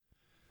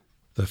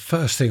The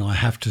first thing I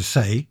have to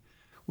say,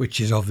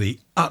 which is of the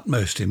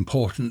utmost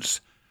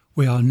importance,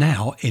 we are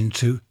now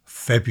into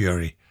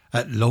February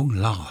at long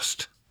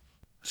last.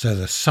 So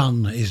the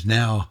sun is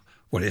now,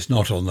 well, it's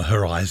not on the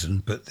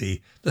horizon, but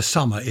the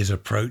summer is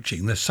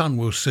approaching. The sun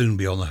will soon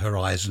be on the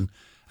horizon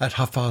at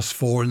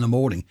 4:30 in the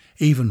morning,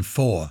 even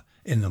 4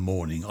 in the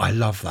morning. I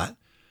love that.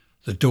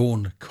 The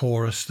dawn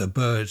chorus, the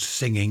birds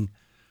singing,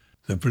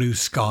 the blue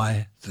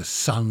sky, the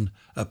sun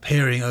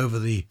appearing over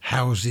the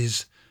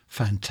houses.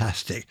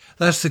 Fantastic.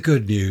 That's the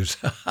good news.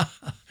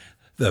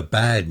 The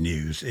bad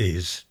news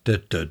is,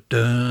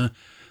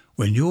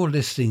 when you're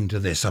listening to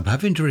this, I'm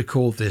having to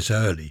record this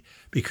early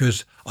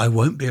because I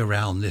won't be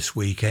around this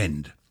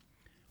weekend.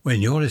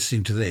 When you're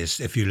listening to this,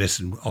 if you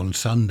listen on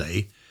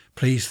Sunday,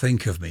 please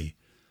think of me.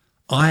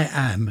 I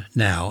am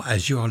now,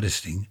 as you are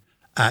listening,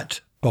 at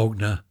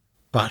Bognor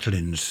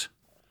Butlin's.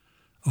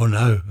 Oh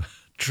no,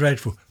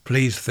 dreadful.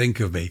 Please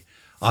think of me.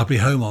 I'll be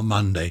home on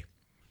Monday.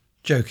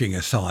 Joking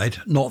aside,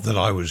 not that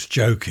I was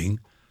joking,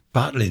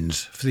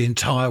 Butlin's for the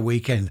entire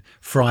weekend,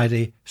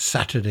 Friday,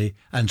 Saturday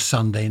and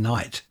Sunday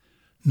night.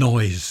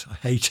 Noise, I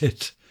hate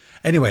it.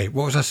 Anyway,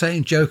 what was I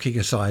saying? Joking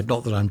aside,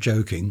 not that I'm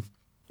joking.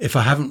 If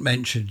I haven't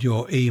mentioned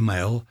your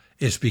email,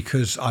 it's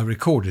because I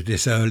recorded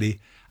this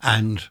early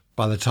and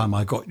by the time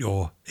I got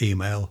your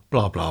email,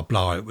 blah, blah,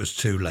 blah, it was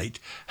too late.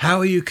 How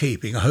are you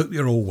keeping? I hope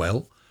you're all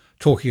well.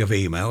 Talking of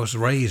emails,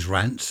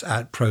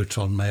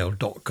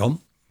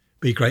 raisrants@protonmail.com.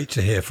 Be great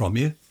to hear from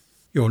you.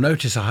 You'll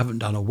notice I haven't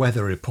done a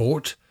weather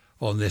report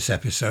on this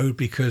episode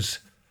because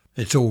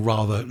it's all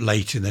rather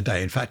late in the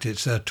day. In fact,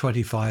 it's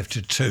 25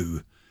 to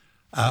 2.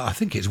 I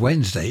think it's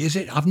Wednesday, is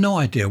it? I've no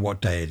idea what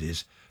day it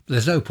is. But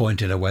there's no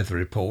point in a weather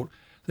report.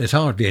 There's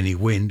hardly any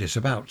wind. It's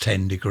about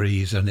 10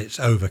 degrees and it's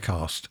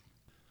overcast.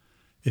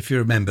 If you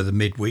remember the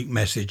midweek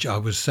message, I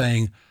was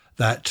saying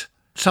that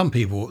some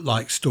people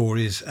like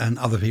stories and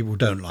other people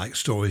don't like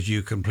stories.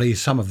 You can please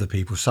some of the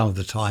people some of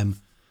the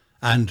time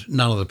and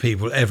none of the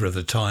people ever of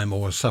the time,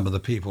 or some of the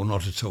people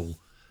not at all.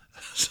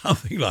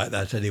 Something like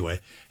that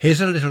anyway.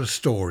 Here's a little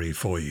story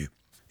for you.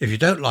 If you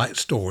don't like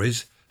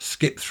stories,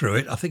 skip through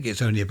it. I think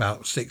it's only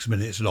about 6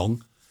 minutes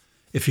long.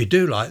 If you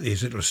do like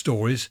these little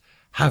stories,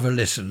 have a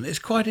listen. It's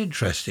quite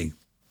interesting.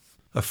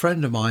 A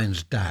friend of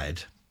mine's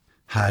dad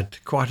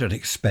had quite an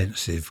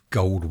expensive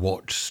gold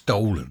watch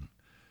stolen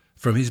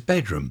from his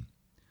bedroom.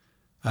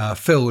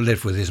 Phil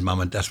lived with his mum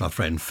and that's my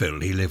friend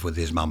Phil. He lived with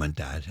his mum and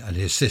dad and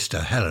his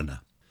sister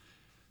Helena.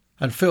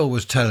 And Phil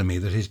was telling me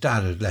that his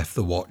dad had left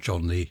the watch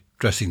on the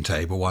dressing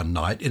table one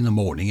night. In the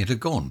morning it had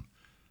gone.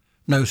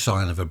 No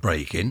sign of a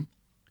break-in.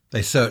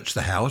 They searched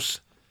the house.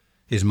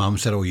 His mum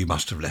said, oh, you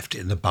must have left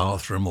it in the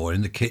bathroom or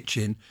in the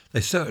kitchen.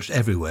 They searched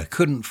everywhere,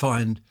 couldn't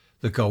find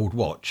the gold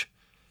watch.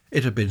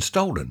 It had been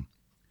stolen.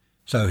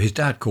 So his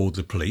dad called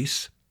the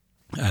police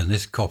and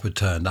this copper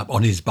turned up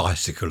on his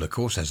bicycle, of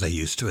course, as they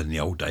used to in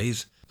the old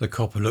days. The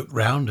copper looked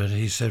round and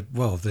he said,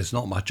 well, there's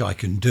not much I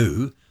can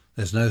do.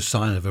 There's no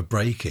sign of a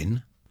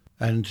break-in.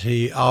 And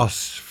he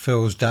asked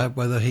Phil's dad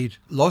whether he'd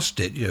lost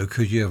it. You know,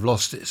 could you have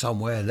lost it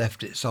somewhere,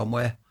 left it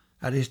somewhere?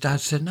 And his dad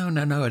said, no,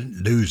 I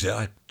didn't lose it.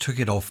 I took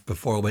it off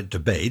before I went to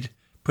bed,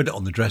 put it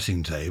on the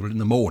dressing table. In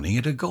the morning,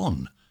 it had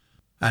gone.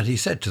 And he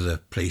said to the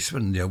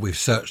policeman, you know, we've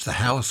searched the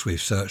house,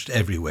 we've searched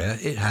everywhere.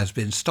 It has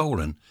been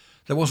stolen.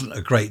 There wasn't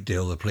a great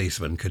deal the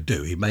policeman could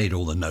do. He made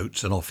all the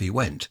notes and off he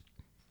went.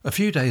 A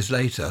few days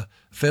later,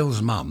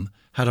 Phil's mum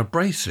had a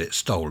bracelet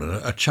stolen,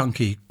 a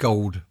chunky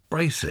gold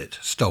bracelet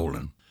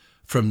stolen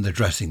from the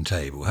dressing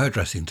table, her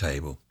dressing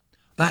table.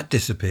 That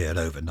disappeared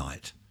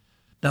overnight.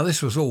 Now,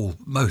 this was all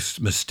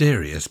most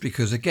mysterious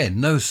because, again,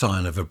 no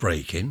sign of a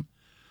break-in,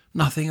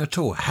 nothing at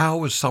all. How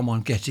was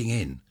someone getting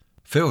in?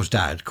 Phil's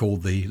dad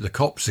called the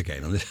cops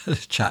again, and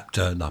this chap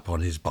turned up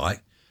on his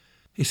bike.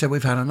 He said,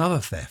 we've had another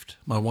theft.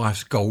 My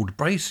wife's gold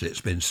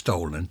bracelet's been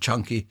stolen,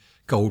 chunky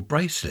gold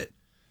bracelet.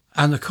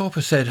 And the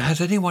copper said,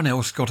 has anyone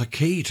else got a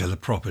key to the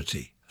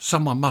property?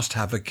 Someone must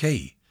have a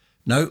key.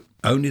 No,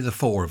 only the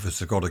 4 of us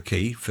have got a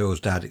key, Phil's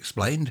dad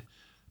explained.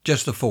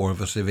 Just the 4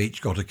 of us have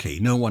each got a key,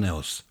 no one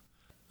else.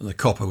 And the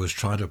copper was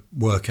trying to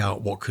work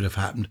out what could have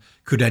happened.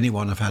 Could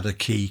anyone have had a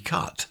key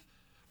cut?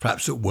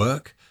 Perhaps at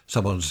work,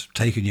 someone's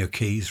taken your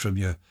keys from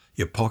your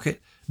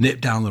pocket,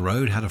 nipped down the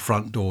road, had a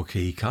front door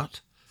key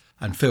cut.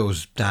 And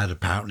Phil's dad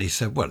apparently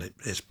said, well,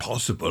 it's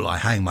possible. I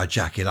hang my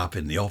jacket up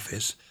in the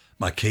office.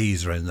 My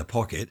keys are in the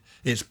pocket.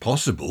 It's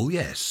possible,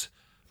 yes.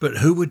 But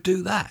who would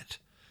do that?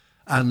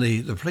 And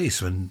the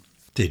policeman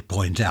did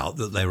point out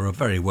that they were a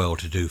very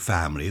well-to-do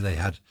family. They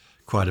had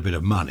quite a bit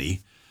of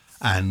money.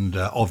 And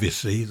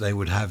obviously they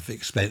would have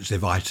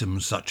expensive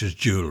items such as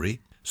jewellery.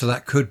 So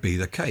that could be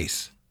the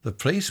case. The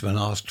policeman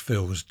asked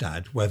Phil's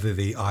dad whether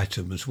the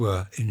items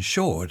were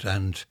insured.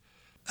 And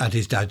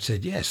his dad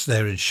said, yes,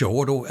 they're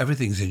insured, or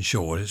everything's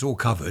insured, it's all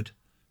covered.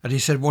 And he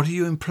said, what are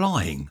you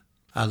implying?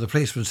 And the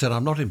policeman said,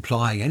 I'm not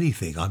implying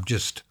anything, I'm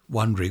just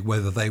wondering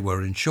whether they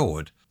were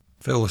insured.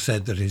 Phil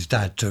said that his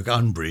dad took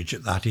umbrage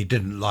at that. He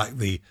didn't like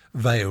the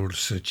veiled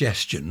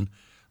suggestion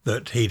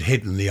that he'd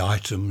hidden the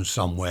items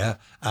somewhere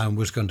and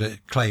was going to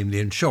claim the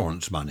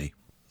insurance money.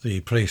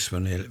 The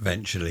policeman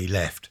eventually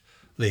left,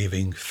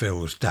 leaving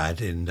Phil's dad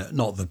in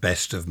not the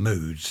best of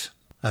moods.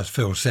 As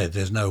Phil said,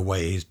 there's no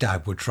way his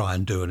dad would try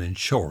and do an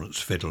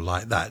insurance fiddle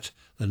like that.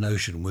 The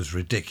notion was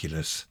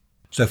ridiculous.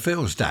 So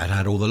Phil's dad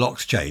had all the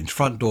locks changed,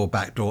 front door,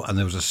 back door, and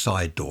there was a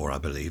side door, I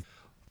believe.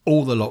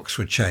 All the locks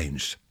were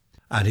changed.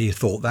 And he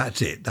thought,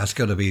 that's it, that's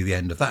going to be the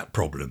end of that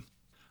problem.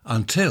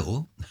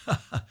 Until,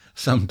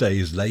 some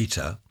days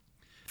later,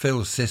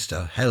 Phil's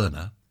sister,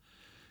 Helena,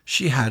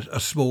 she had a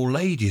small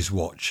lady's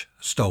watch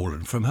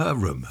stolen from her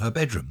room, her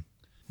bedroom.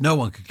 No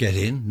one could get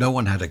in, no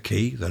one had a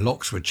key, the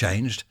locks were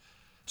changed.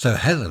 So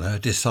Helena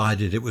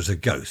decided it was a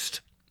ghost.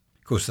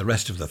 Of course, the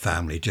rest of the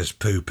family just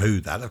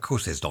pooh-poohed that. Of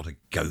course, there's not a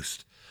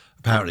ghost.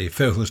 Apparently,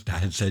 Phil's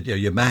dad said,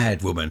 you're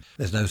mad, woman.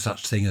 There's no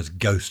such thing as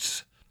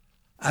ghosts.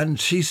 And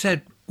she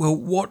said, well,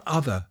 what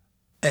other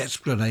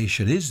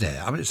explanation is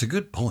there? I mean, it's a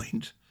good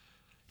point.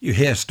 You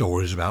hear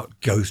stories about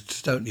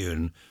ghosts, don't you,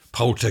 and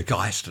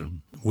poltergeist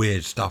and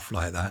weird stuff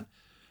like that.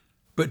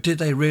 But did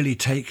they really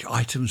take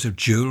items of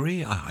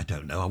jewellery? I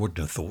don't know. I wouldn't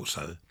have thought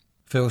so.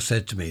 Phil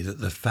said to me that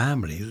the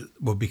family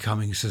were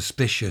becoming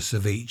suspicious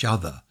of each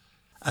other.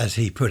 As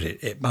he put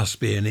it, it must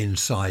be an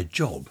inside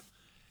job.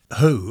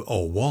 Who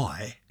or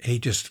why, he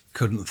just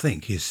couldn't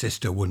think. His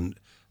sister wouldn't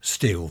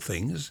steal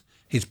things.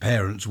 His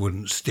parents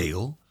wouldn't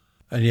steal.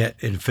 And yet,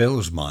 in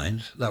Phil's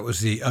mind, that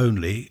was the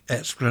only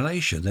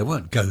explanation. There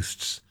weren't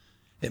ghosts.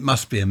 It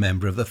must be a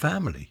member of the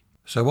family.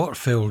 So what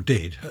Phil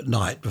did at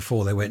night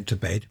before they went to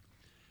bed,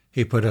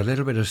 he put a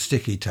little bit of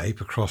sticky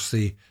tape across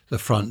the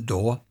front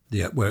door,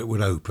 where it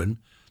would open,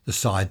 the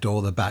side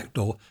door, the back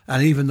door,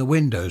 and even the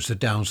windows, the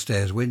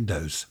downstairs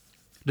windows.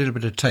 A little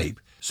bit of tape,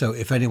 so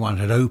if anyone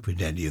had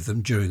opened any of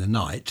them during the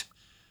night,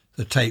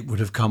 the tape would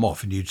have come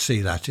off and you'd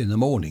see that in the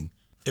morning.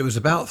 It was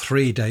about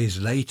 3 days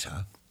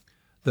later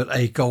that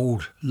a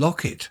gold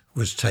locket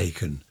was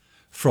taken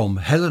from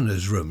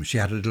Helena's room. She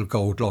had a little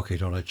gold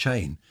locket on a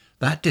chain.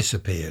 That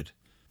disappeared.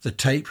 The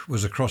tape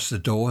was across the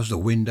doors, the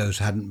windows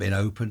hadn't been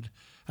opened,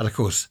 and of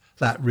course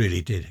that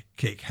really did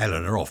kick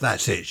Helena off.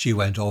 That's it, she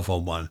went off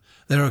on one.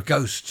 There are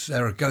ghosts,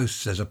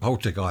 there's a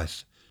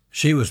poltergeist.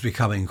 She was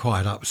becoming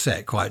quite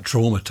upset, quite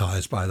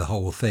traumatised by the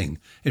whole thing.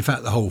 In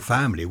fact, the whole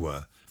family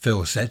were.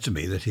 Phil said to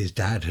me that his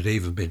dad had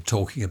even been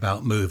talking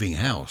about moving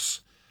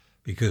house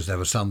because there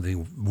was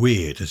something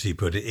weird, as he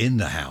put it, in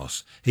the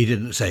house. He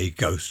didn't say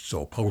ghosts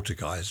or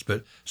poltergeists,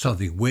 but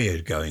something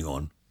weird going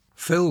on.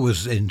 Phil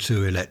was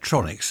into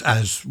electronics,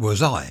 as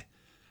was I,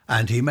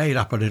 and he made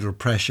up a little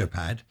pressure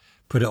pad,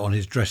 put it on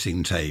his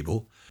dressing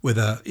table with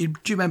do you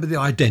remember the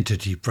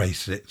identity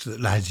bracelets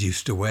that lads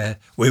used to wear?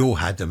 We all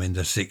had them in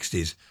the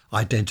 60s,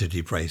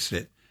 identity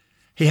bracelet.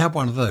 He had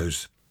one of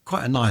those,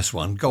 quite a nice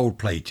one,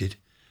 gold-plated,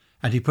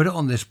 and he put it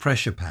on this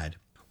pressure pad,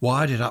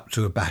 wired it up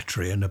to a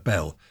battery and a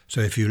bell,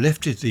 so if you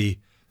lifted the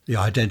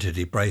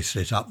identity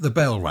bracelet up, the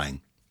bell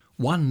rang.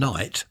 One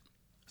night,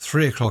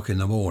 3 o'clock in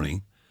the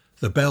morning,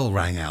 the bell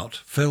rang out.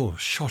 Phil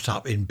shot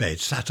up in bed,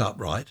 sat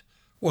upright.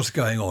 What's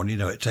going on? You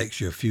know, it takes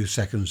you a few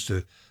seconds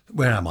to,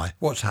 where am I?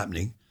 What's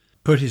happening?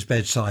 Put his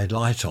bedside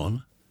light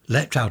on,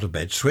 leapt out of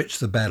bed, switched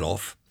the bell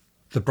off.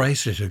 The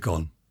bracelet had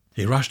gone.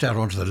 He rushed out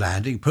onto the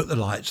landing, put the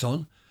lights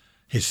on.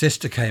 His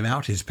sister came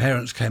out, his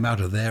parents came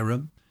out of their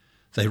room.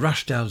 They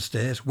rushed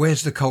downstairs.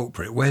 Where's the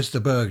culprit? Where's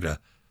the burglar?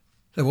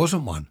 There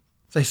wasn't one.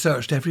 They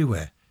searched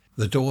everywhere.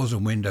 The doors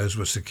and windows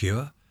were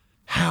secure.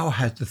 How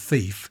had the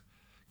thief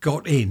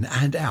got in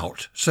and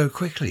out so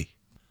quickly?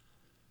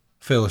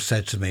 Phil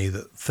said to me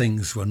that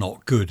things were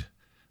not good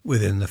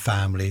within the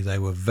family. They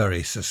were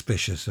very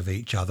suspicious of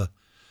each other.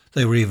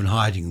 They were even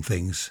hiding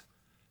things.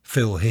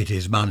 Phil hid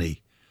his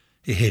money.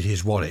 He hid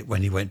his wallet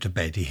when he went to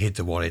bed. He hid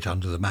the wallet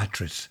under the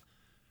mattress.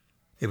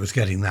 It was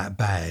getting that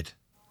bad.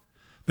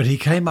 But he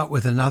came up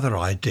with another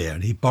idea,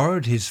 and he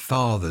borrowed his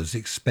father's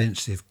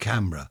expensive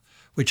camera,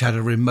 which had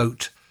a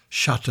remote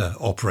shutter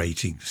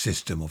operating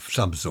system of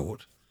some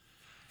sort.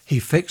 He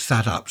fixed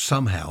that up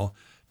somehow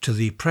to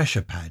the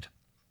pressure pad,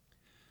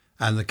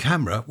 and the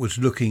camera was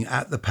looking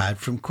at the pad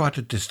from quite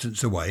a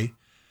distance away.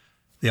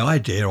 The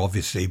idea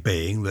obviously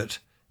being that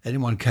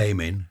anyone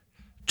came in,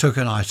 took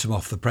an item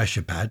off the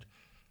pressure pad,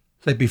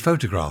 they'd be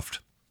photographed.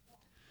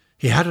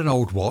 He had an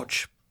old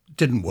watch,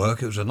 didn't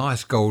work, it was a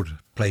nice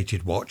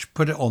gold-plated watch,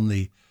 put it on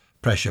the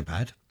pressure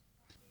pad.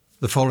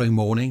 The following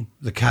morning,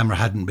 the camera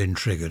hadn't been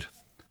triggered.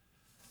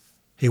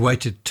 He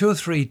waited 2 or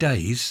 3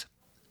 days,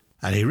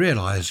 and he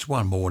realised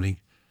one morning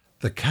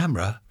the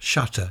camera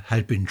shutter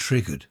had been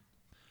triggered.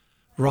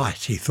 Right,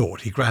 he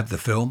thought. He grabbed the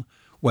film,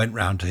 went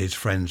round to his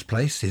friend's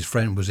place. His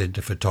friend was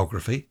into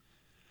photography.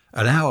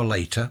 An hour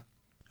later,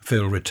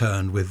 Phil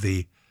returned with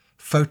the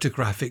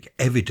photographic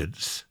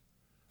evidence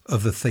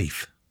of the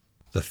thief.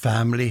 The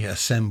family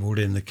assembled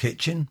in the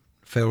kitchen.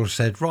 Phil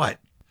said, right,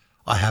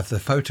 I have the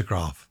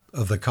photograph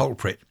of the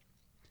culprit.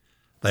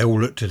 They all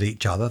looked at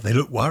each other. They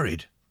looked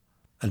worried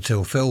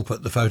until Phil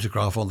put the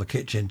photograph on the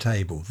kitchen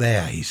table.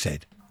 There, he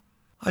said.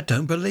 I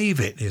don't believe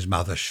it, his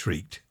mother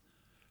shrieked.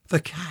 The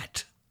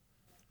cat.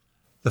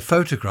 The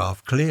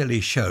photograph clearly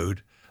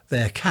showed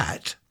their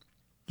cat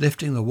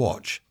lifting the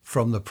watch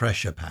from the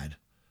pressure pad.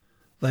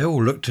 They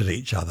all looked at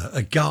each other,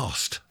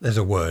 aghast. There's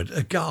a word,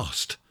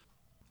 aghast.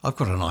 I've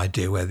got an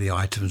idea where the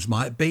items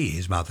might be,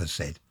 his mother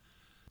said.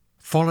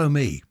 Follow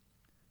me.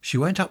 She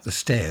went up the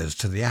stairs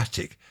to the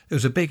attic. There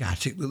was a big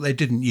attic that they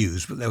didn't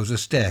use, but there was a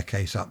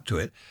staircase up to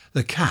it.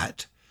 The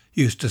cat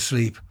used to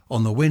sleep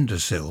on the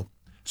windowsill,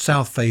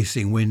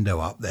 south-facing window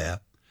up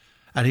there,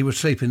 and he would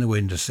sleep in the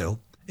windowsill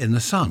in the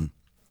sun.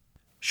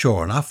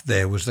 Sure enough,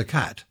 there was the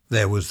cat.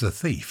 There was the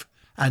thief.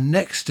 And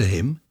next to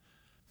him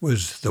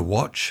was the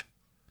watch,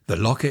 the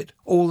locket,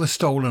 all the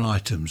stolen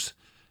items,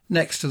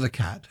 next to the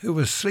cat, who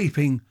was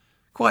sleeping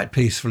quite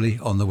peacefully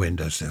on the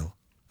windowsill.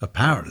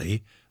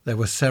 Apparently, there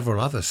were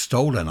several other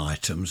stolen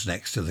items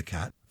next to the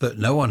cat that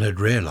no one had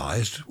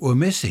realised were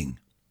missing.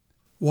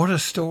 What a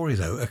story,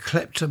 though, a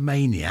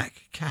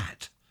kleptomaniac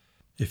cat.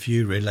 If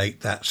you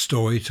relate that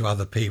story to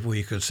other people,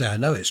 you could say, I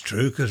know it's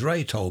true because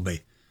Ray told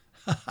me.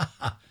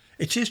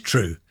 It is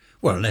true.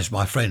 Well, unless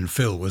my friend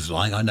Phil was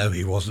lying, I know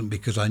he wasn't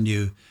because I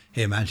knew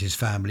him and his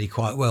family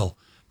quite well.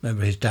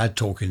 Remember his dad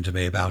talking to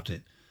me about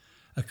it.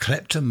 A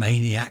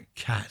kleptomaniac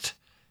cat.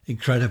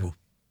 Incredible.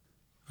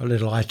 A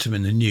little item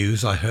in the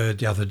news I heard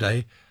the other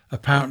day.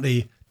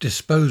 Apparently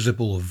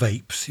disposable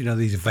vapes, you know,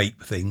 these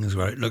vape things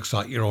where it looks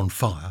like you're on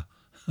fire.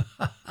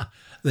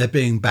 They're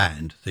being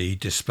banned, the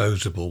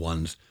disposable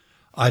ones.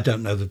 I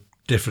don't know the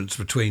difference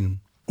between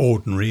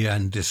ordinary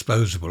and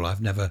disposable.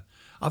 I've never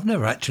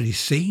actually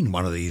seen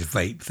one of these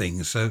vape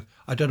things, so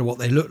I don't know what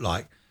they look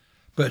like.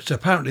 But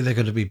apparently they're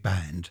going to be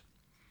banned.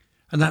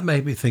 And that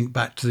made me think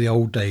back to the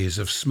old days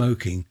of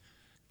smoking.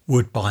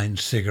 Woodbine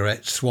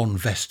cigarettes, Swan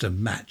Vesta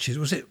matches.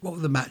 What were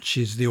the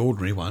matches, the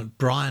ordinary one?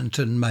 Bryant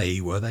and May,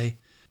 were they?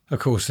 Of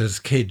course, as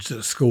kids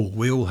at school,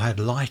 we all had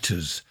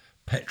lighters,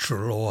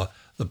 petrol, or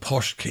the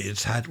posh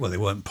kids had, well, they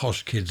weren't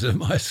posh kids at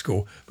my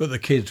school, but the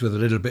kids with a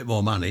little bit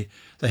more money,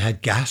 they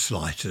had gas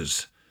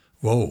lighters.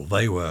 Whoa,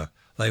 they were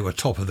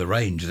top of the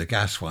range, the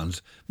gas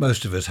ones.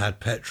 Most of us had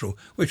petrol,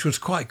 which was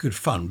quite good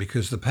fun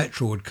because the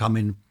petrol would come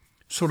in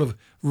sort of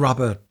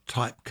rubber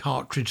type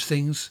cartridge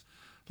things,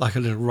 like a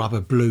little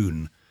rubber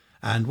balloon.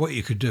 And what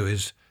you could do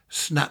is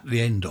snap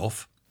the end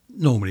off,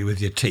 normally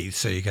with your teeth,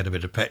 so you get a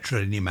bit of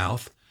petrol in your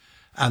mouth,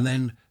 and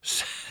then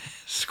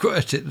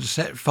squirt it and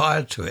set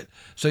fire to it.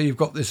 So you've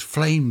got this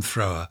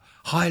flamethrower,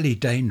 highly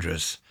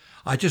dangerous.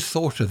 I just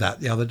thought of that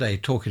the other day,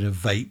 talking of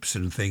vapes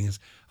and things.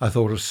 I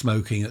thought of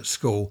smoking at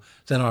school.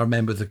 Then I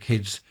remember the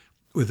kids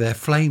with their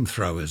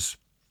flamethrowers.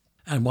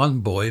 And one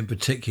boy in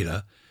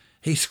particular,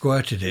 he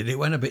squirted it. It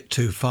went a bit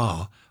too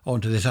far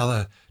onto this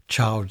other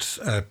child's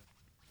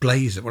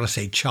blazer. Well, I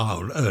say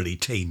child, early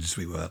teens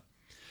we were.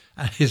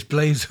 And his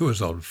blazer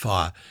was on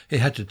fire. He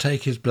had to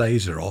take his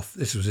blazer off.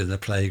 This was in the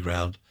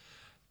playground.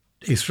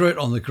 He threw it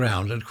on the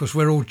ground, and of course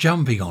we're all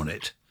jumping on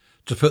it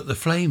to put the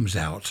flames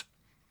out.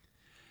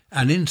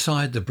 And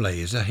inside the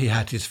blazer he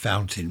had his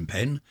fountain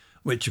pen,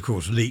 which of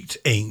course leaked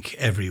ink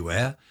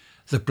everywhere.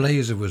 The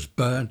blazer was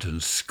burnt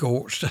and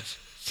scorched.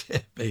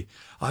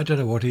 I don't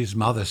know what his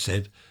mother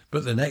said,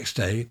 but the next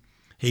day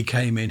he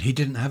came in. He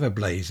didn't have a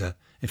blazer.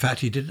 In fact,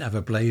 he didn't have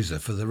a blazer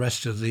for the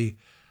rest of the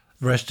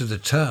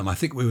term. I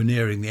think we were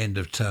nearing the end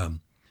of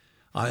term.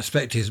 I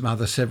expect his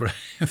mother said,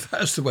 if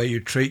that's the way you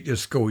treat your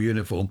school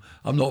uniform,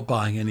 I'm not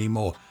buying any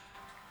more.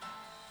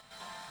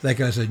 There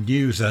goes a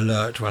news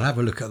alert. We'll have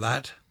a look at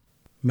that.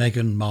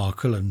 Meghan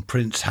Markle and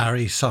Prince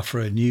Harry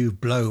suffer a new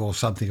blow or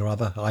something or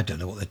other. I don't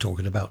know what they're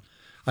talking about.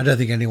 I don't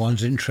think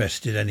anyone's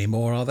interested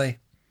anymore, are they?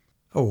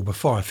 Oh,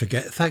 before I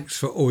forget, thanks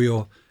for all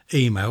your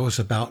emails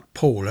about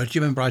Paula. Do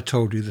you remember I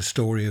told you the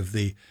story of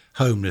the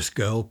homeless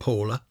girl,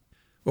 Paula?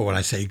 Well, when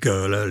I say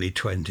girl, early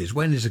 20s,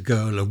 when is a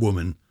girl a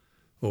woman?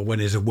 Or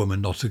when is a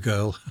woman not a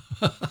girl?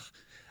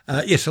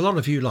 Yes, a lot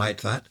of you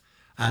liked that,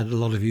 and a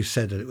lot of you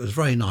said that it was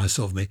very nice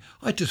of me.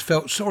 I just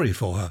felt sorry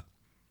for her.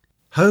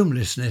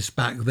 Homelessness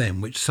back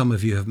then, which some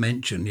of you have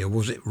mentioned,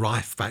 was it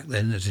rife back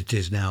then as it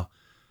is now?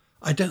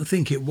 I don't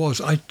think it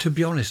was. To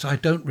be honest, I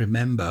don't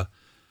remember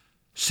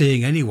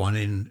seeing anyone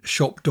in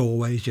shop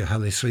doorways, how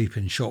they sleep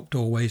in shop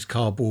doorways,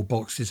 cardboard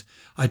boxes.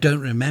 I don't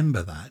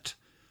remember that.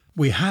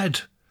 We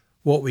had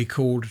what we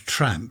called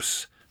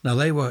tramps. Now,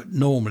 they were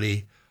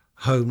normally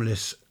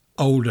homeless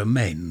older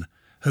men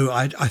who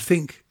I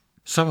think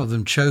some of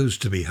them chose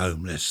to be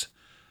homeless.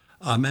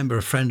 I remember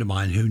a friend of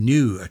mine who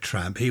knew a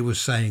tramp. He was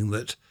saying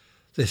that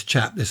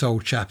this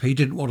old chap, he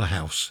didn't want a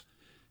house.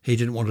 He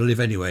didn't want to live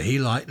anywhere. He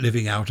liked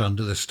living out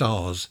under the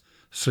stars,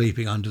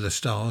 sleeping under the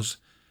stars.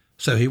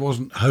 So he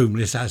wasn't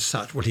homeless as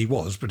such. Well, he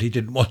was, but he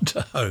didn't want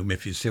a home,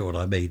 if you see what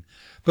I mean.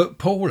 But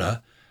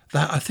Paula,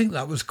 I think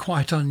that was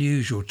quite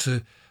unusual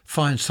to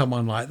find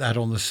someone like that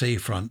on the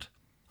seafront.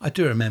 I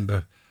do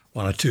remember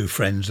one or two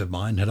friends of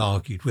mine had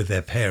argued with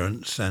their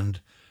parents and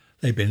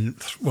they'd been,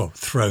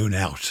 thrown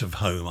out of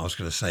home. I was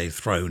going to say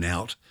thrown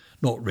out.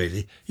 Not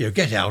really.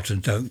 Get out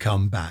and don't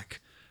come back.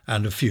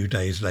 And a few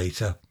days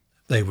later,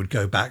 they would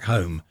go back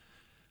home.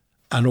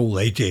 And all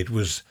they did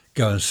was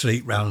go and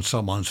sleep round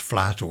someone's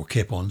flat or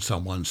kip on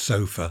someone's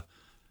sofa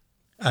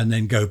and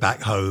then go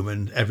back home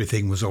and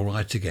everything was all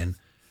right again.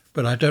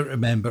 But I don't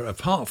remember,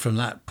 apart from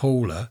that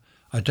Paula,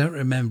 I don't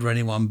remember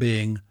anyone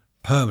being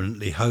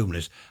permanently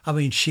homeless. I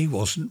mean, she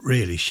wasn't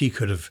really. She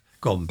could have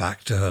gone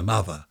back to her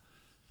mother,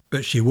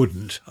 but she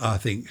wouldn't. I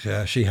think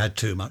she had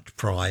too much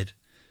pride.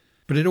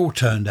 But it all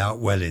turned out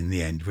well in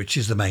the end, which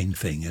is the main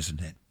thing, isn't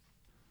it?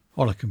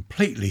 On a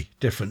completely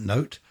different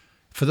note,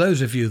 for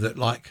those of you that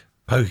like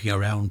poking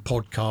around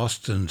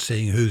podcasts and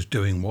seeing who's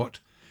doing what,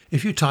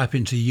 if you type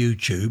into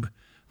YouTube,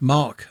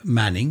 Mark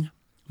Manning,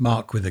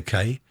 Mark with a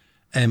K,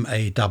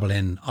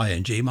 Manning,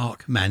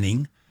 Mark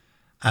Manning,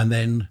 and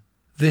then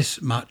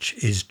This Much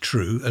Is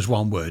True as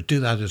one word.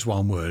 Do that as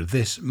one word.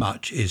 This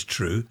Much Is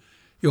True.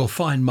 You'll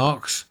find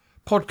Mark's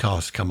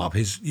podcast come up,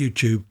 his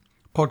YouTube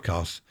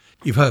podcast.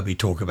 You've heard me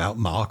talk about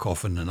Mark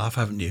often enough,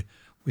 haven't you?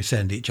 We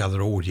send each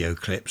other audio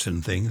clips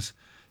and things.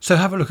 So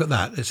have a look at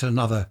that. It's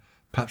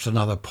perhaps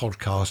another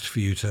podcast for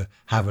you to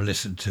have a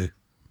listen to.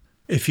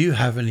 If you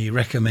have any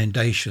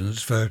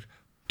recommendations for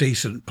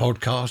decent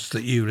podcasts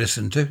that you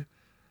listen to,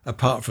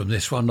 apart from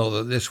this one, not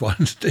that this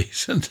one's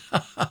decent.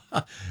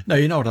 No,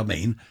 you know what I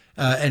mean.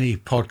 Any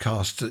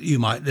podcasts that you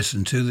might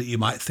listen to that you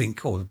might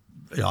think,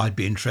 I'd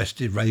be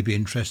interested, Ray be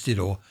interested,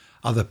 or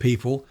other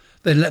people,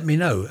 then let me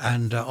know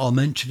and I'll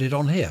mention it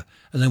on here.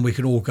 And then we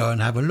can all go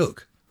and have a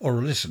look or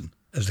a listen,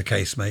 as the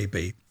case may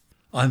be.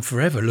 I'm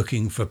forever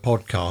looking for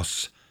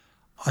podcasts.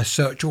 I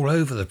search all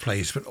over the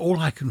place, but all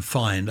I can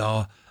find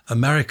are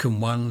American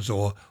ones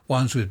or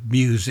ones with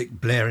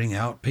music blaring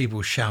out,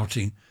 people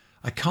shouting.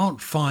 I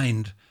can't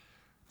find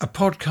a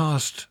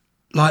podcast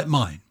like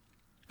mine.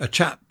 A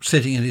chap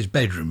sitting in his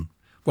bedroom.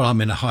 Well,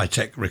 I'm in a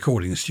high-tech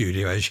recording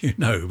studio, as you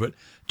know, but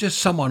just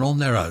someone on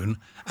their own,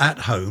 at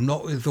home,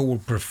 not with all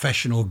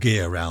professional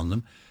gear around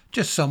them,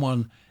 just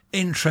someone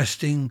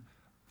interesting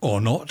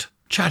or not,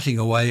 chatting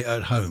away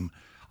at home.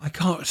 I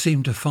can't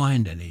seem to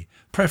find any,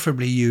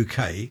 preferably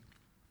UK.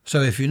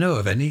 So if you know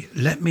of any,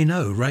 let me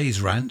know.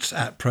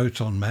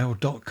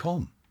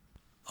 raisrants@protonmail.com.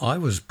 I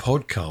was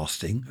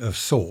podcasting of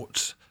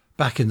sorts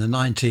back in the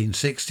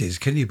 1960s.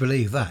 Can you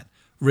believe that?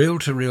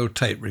 Reel-to-reel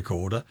tape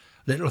recorder,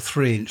 little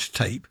 3-inch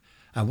tape.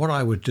 And what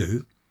I would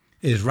do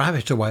is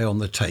rabbit away on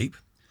the tape,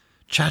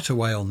 chat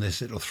away on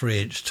this little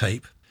 3-inch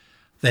tape,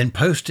 then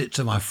post it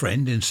to my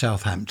friend in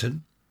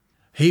Southampton.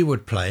 He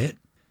would play it.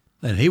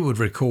 Then he would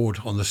record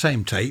on the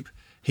same tape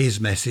his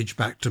message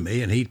back to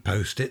me and he'd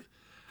post it.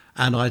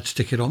 And I'd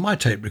stick it on my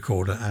tape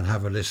recorder and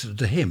have a listen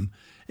to him.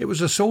 It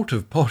was a sort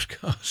of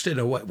podcast in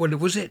a way. Well,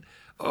 was it?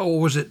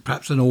 Or was it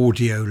perhaps an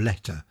audio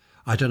letter?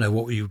 I don't know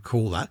what you would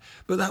call that.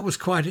 But that was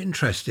quite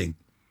interesting.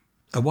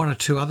 And one or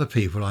two other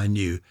people I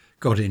knew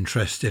got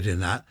interested in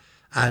that.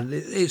 And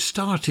it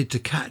started to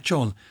catch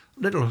on.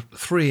 Little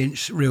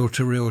 3-inch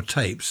reel-to-reel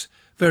tapes.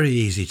 Very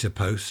easy to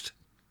post.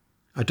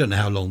 I don't know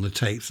how long the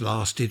tapes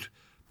lasted.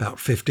 About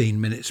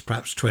 15 minutes,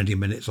 perhaps 20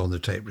 minutes on the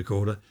tape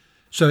recorder.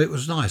 So it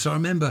was nice. I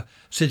remember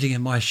sitting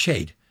in my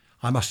shed.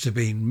 I must have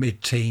been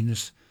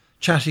mid-teens,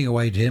 chatting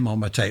away to him on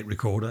my tape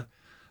recorder,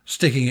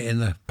 sticking it in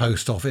the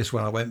post office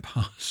when I went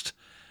past.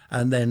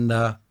 And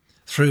then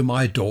through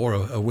my door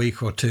a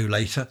week or two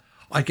later,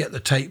 I'd get the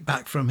tape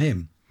back from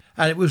him.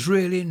 And it was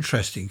really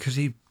interesting because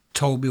he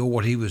told me all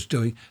what he was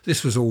doing.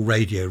 This was all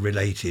radio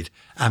related,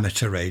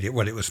 amateur radio.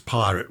 Well, it was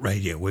pirate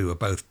radio. We were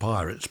both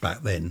pirates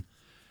back then.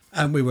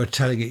 And we were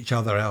telling each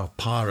other our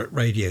pirate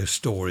radio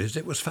stories.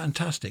 It was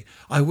fantastic.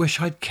 I wish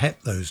I'd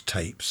kept those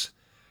tapes.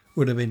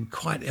 Would have been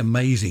quite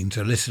amazing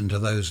to listen to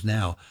those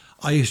now.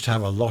 I used to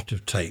have a lot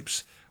of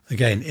tapes.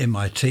 Again, in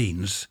my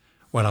teens,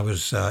 when I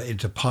was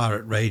into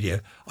pirate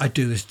radio, I'd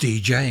do this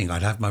DJing.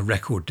 I'd have my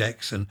record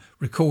decks and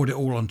record it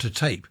all onto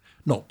tape.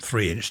 Not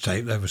 3-inch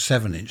tape, there were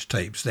 7-inch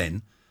tapes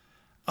then.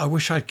 I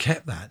wish I'd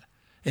kept that.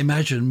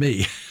 Imagine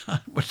me.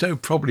 So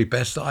probably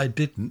best that I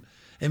didn't.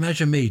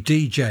 Imagine me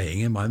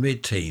DJing in my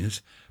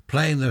mid-teens,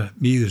 playing the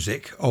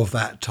music of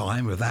that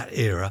time, of that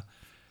era.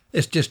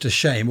 It's just a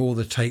shame all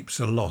the tapes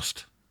are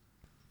lost.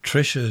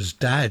 Trisha's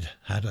dad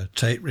had a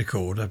tape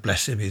recorder,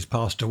 bless him, he's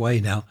passed away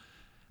now,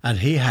 and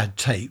he had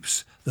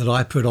tapes that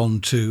I put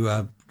onto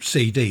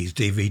CDs,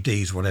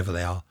 DVDs, whatever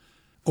they are,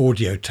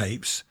 audio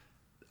tapes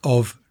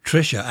of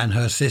Trisha and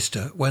her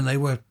sister when they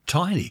were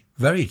tiny,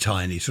 very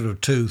tiny, sort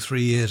of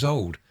 2-3 years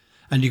old.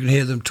 And you can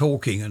hear them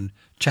talking and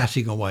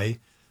chatting away.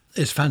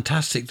 It's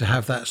fantastic to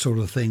have that sort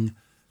of thing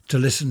to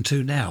listen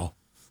to now.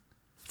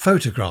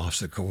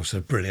 Photographs, of course,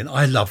 are brilliant.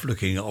 I love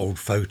looking at old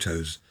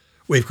photos.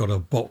 We've got a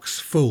box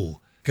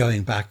full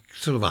going back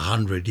sort of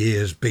 100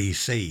 years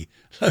BC.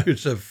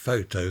 Loads of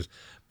photos.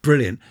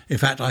 Brilliant. In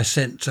fact, I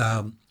sent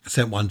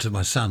one to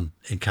my son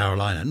in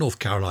North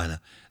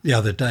Carolina, the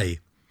other day.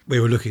 We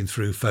were looking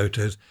through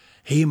photos.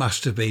 He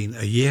must have been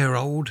a year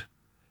old,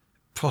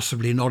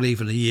 possibly not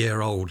even a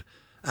year old,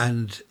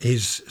 and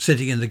he's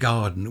sitting in the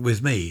garden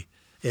with me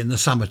in the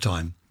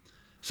summertime.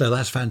 So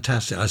that's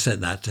fantastic. I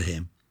sent that to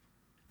him.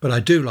 But I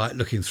do like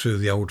looking through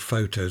the old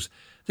photos.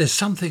 There's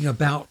something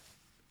about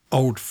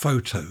old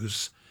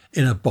photos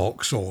in a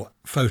box or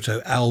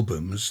photo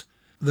albums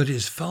that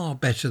is far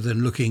better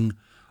than looking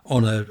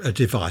on a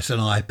device, an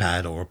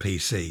iPad or a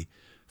PC.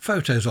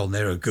 Photos on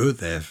there are good.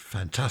 They're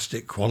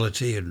fantastic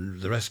quality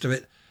and the rest of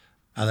it.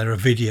 And there are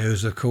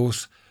videos, of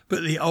course.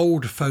 But the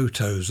old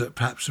photos that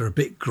perhaps are a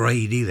bit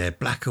grainy, they're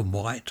black and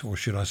white, or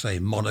should I say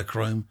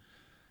monochrome.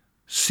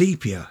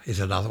 Sepia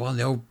is another one,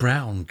 the old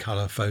brown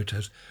colour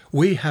photos.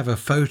 We have a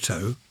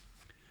photo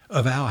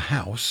of our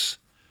house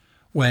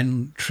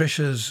when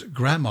Trisha's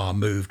grandma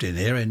moved in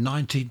here in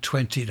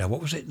 1920, no,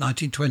 what was it,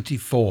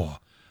 1924,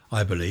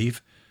 I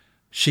believe.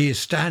 She is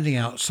standing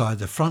outside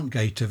the front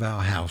gate of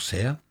our house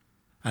here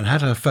and had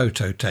her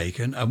photo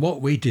taken. And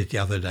what we did the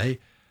other day,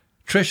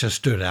 Trisha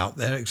stood out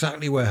there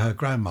exactly where her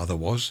grandmother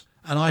was,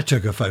 and I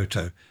took a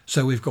photo.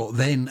 So we've got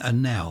then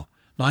and now,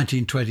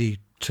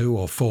 1922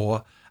 or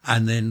 4,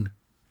 and then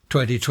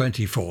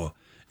 2024.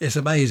 It's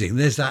amazing.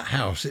 There's that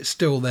house. It's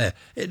still there.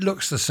 It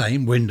looks the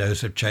same.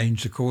 Windows have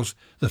changed, of course.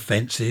 The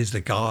fences,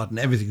 the garden,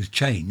 everything's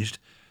changed.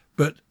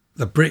 But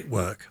the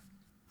brickwork,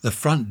 the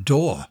front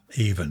door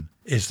even,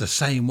 is the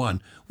same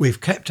one.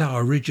 We've kept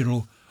our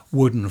original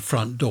wooden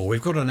front door.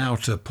 We've got an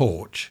outer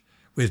porch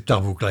with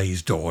double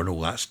glazed door and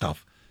all that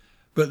stuff.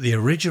 But the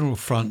original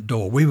front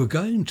door, we were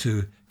going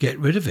to get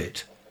rid of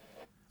it.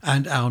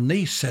 And our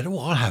niece said, oh,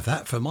 I'll have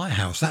that for my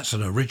house. That's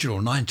an original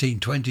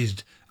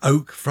 1920s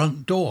oak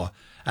front door.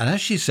 And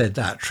as she said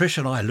that, Trish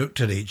and I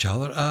looked at each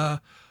other.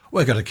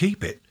 We're going to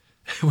keep it.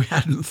 We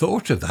hadn't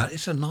thought of that.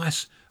 It's a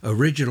nice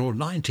original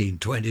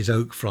 1920s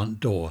oak front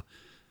door.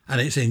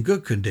 And it's in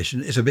good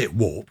condition. It's a bit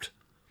warped.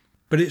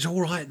 But it's all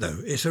right, though.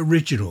 It's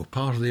original,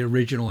 part of the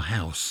original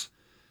house.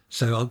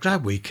 So I'm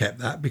glad we kept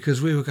that,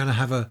 because we were going to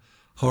have a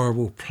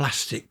horrible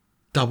plastic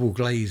double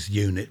glazed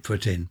unit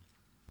put in.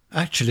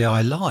 Actually,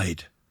 I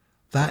lied.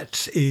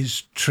 That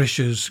is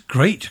Trisha's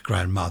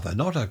great-grandmother,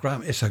 not her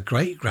grandma. It's her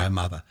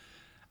great-grandmother.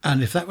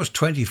 And if that was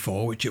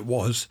 24, which it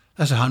was,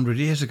 that's 100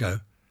 years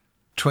ago.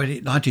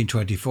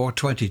 1924,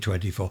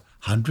 2024,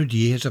 100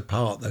 years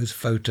apart, those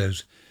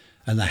photos.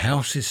 And the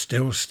house is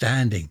still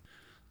standing.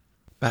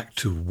 Back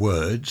to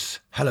words.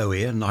 Hello,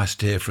 Ian. Nice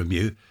to hear from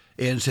you.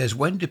 Ian says,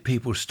 when do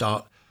people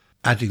start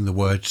adding the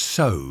word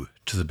so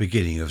to the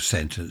beginning of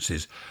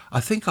sentences?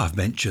 I think I've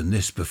mentioned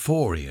this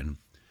before, Ian.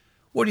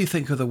 What do you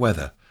think of the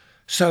weather?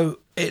 So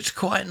it's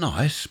quite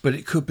nice, but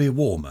it could be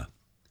warmer.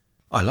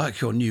 I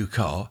like your new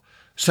car.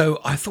 So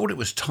I thought it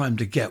was time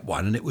to get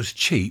one, and it was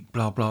cheap,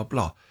 blah, blah,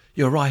 blah.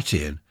 You're right,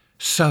 Ian.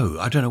 So,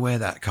 I don't know where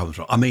that comes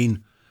from. I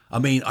mean,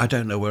 I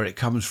don't know where it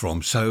comes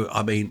from. So,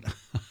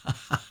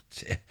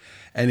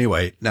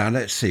 anyway, now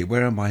let's see.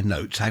 Where are my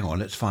notes? Hang on,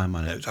 let's find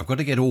my notes. I've got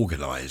to get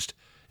organised.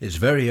 It's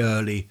very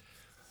early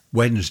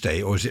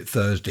Wednesday, or is it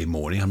Thursday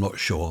morning? I'm not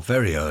sure.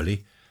 Very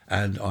early,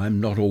 and I'm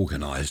not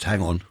organised.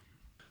 Hang on.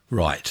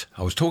 Right.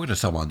 I was talking to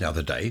someone the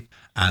other day,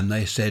 and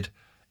they said,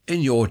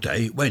 in your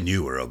day, when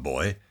you were a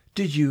boy,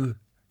 did you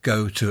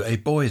go to a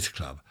boys'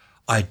 club?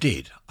 I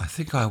did. I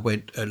think I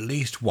went at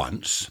least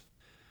once,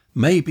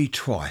 maybe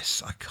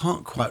twice. I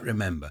can't quite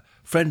remember.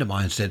 A friend of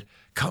mine said,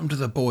 come to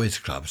the boys'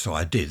 club. So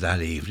I did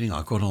that evening.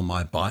 I got on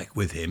my bike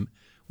with him.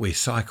 We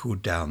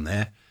cycled down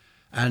there,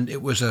 and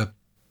it was a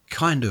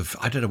kind of,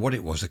 I don't know what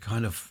it was, a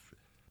kind of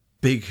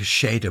big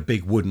shed, a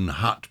big wooden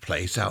hut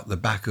place out the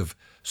back of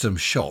some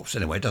shops.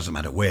 Anyway, it doesn't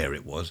matter where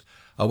it was.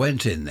 I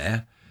went in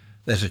there.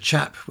 There's a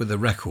chap with a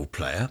record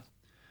player,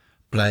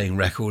 playing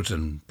records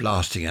and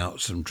blasting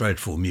out some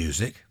dreadful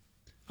music.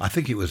 I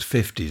think it was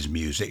 50s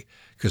music,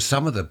 because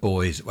some of the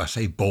boys, well, I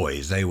say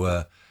boys, they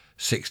were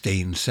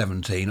 16,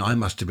 17. I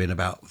must have been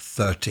about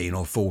 13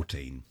 or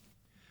 14.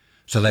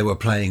 So they were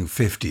playing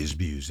 50s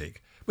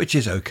music, which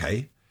is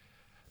okay.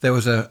 There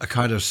was a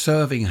kind of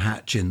serving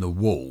hatch in the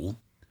wall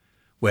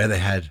where they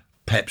had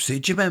Pepsi.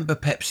 Do you remember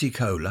Pepsi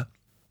Cola?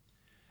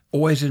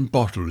 Always in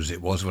bottles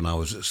it was when I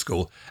was at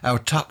school. Our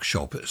tuck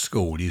shop at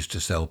school used to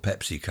sell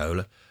Pepsi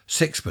Cola,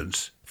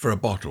 6pence for a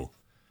bottle.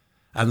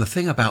 And the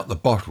thing about the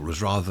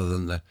bottles, rather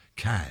than the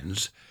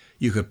cans,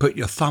 you could put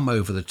your thumb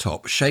over the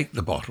top, shake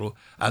the bottle,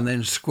 and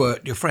then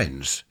squirt your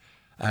friends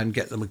and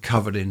get them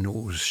covered in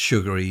all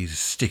sugary,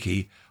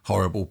 sticky,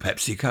 horrible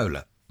Pepsi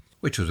Cola,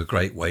 which was a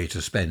great way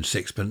to spend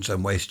 6pence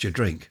and waste your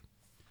drink.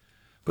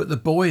 But the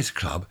boys'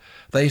 club,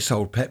 they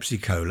sold Pepsi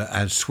Cola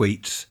and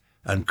sweets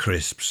and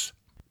crisps.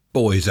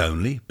 Boys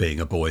only,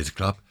 being a boys'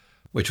 club,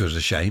 which was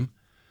a shame.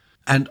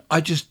 And I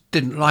just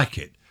didn't like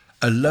it.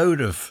 A load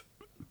of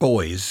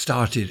boys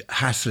started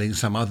hassling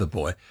some other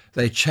boy.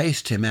 They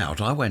chased him out.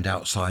 I went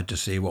outside to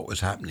see what was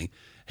happening.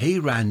 He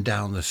ran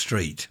down the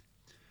street,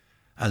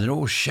 and they're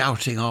all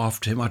shouting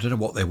after him. I don't know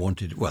what they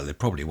wanted. Well, they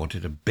probably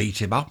wanted to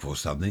beat him up or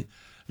something.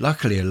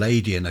 Luckily, a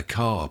lady in a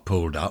car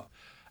pulled up,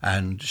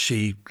 and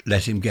she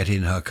let him get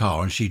in her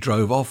car, and she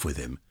drove off with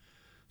him.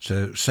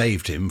 So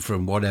saved him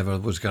from whatever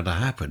was going to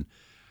happen.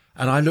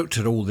 And I looked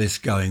at all this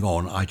going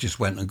on. I just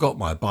went and got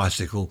my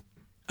bicycle,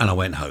 and I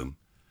went home.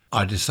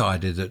 I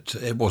decided that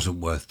it wasn't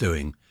worth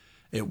doing.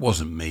 It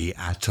wasn't me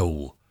at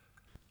all.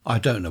 I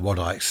don't know what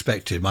I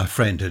expected. My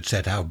friend had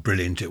said how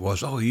brilliant it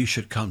was. Oh, you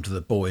should come to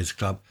the boys'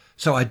 club.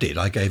 So I did.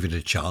 I gave it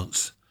a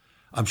chance.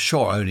 I'm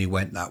sure I only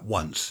went that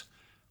once.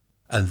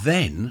 And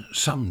then,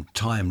 some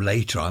time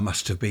later, I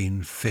must have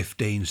been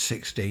 15,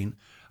 16,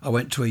 I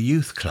went to a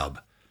youth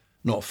club,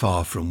 not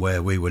far from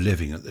where we were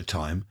living at the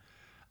time.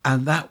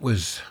 And that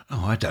was,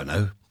 I don't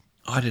know,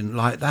 I didn't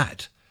like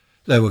that.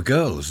 There were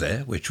girls there,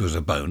 which was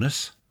a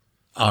bonus.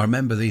 I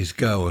remember these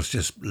girls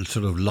just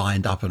sort of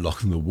lined up along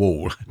the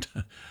wall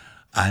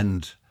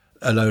and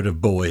a load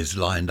of boys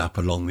lined up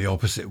along the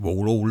opposite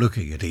wall, all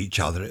looking at each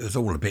other. It was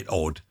all a bit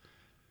odd.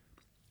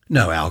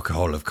 No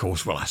alcohol, of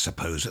course. Well, I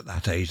suppose at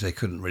that age they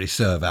couldn't really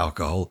serve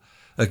alcohol.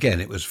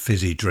 Again, it was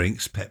fizzy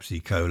drinks,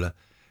 Pepsi, Cola.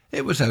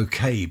 It was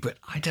okay, but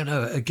I don't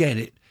know,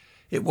 again,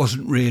 it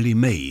wasn't really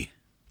me.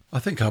 I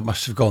think I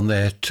must have gone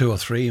there 2 or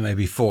 3,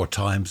 maybe 4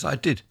 times. I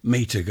did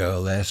meet a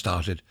girl there,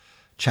 started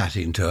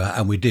chatting to her,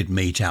 and we did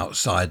meet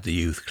outside the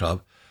youth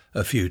club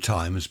a few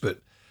times, but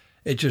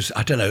it just,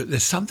 I don't know,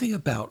 there's something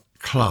about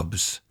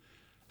clubs,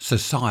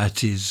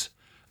 societies,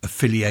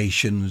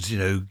 affiliations,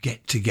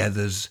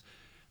 get-togethers.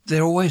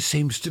 There always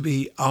seems to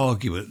be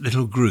argument,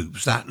 little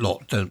groups. That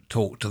lot don't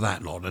talk to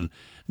that lot, and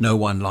no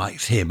one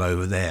likes him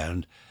over there,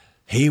 and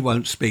he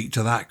won't speak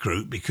to that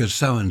group because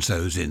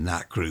so-and-so's in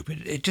that group.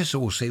 It just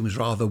all seems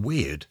rather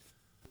weird.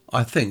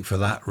 I think for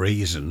that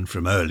reason,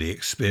 from early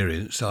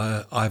experience,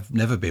 I've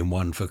never been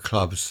one for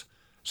clubs,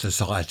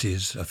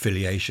 societies,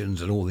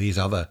 affiliations, and all these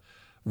other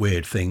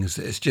weird things.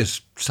 It's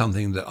just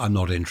something that I'm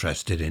not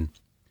interested in.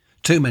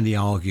 Too many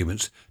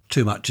arguments,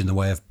 too much in the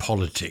way of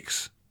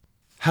politics.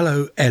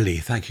 Hello, Ellie.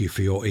 Thank you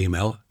for your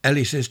email.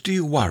 Ellie says, do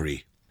you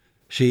worry?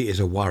 She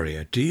is a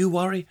worrier. Do you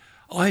worry?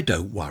 I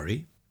don't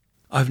worry.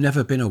 I've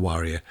never been a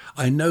worrier.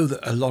 I know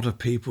that a lot of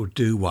people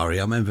do worry.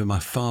 I remember my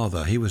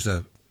father, he was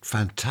a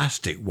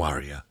fantastic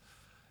worrier.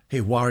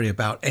 He'd worry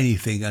about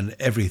anything and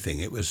everything.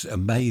 It was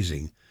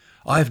amazing.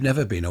 I've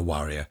never been a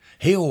worrier.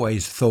 He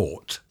always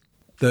thought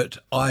that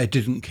I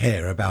didn't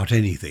care about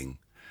anything,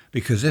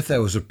 because if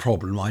there was a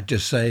problem, I'd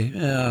just say,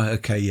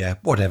 okay, yeah,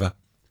 whatever.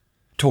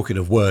 Talking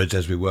of words,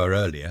 as we were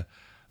earlier,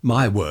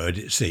 my word,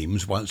 it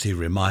seems, once he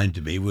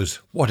reminded me, was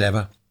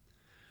whatever.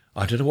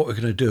 I don't know what we're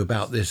going to do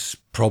about this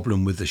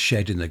problem with the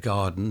shed in the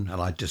garden.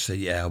 And I'd just say,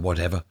 yeah,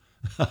 whatever.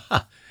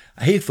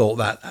 He thought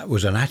that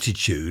was an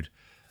attitude,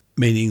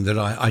 meaning that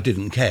I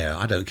didn't care.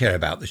 I don't care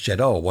about the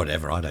shed. Oh,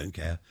 whatever, I don't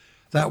care.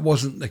 That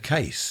wasn't the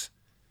case.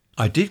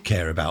 I did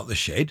care about the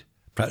shed,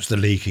 perhaps the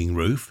leaking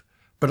roof,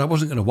 but I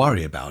wasn't going to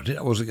worry about it.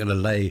 I wasn't going to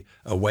lay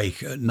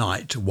awake at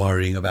night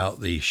worrying about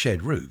the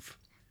shed roof,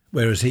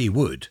 whereas he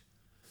would.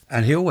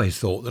 And he always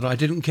thought that I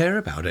didn't care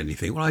about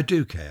anything. Well, I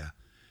do care.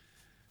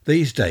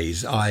 These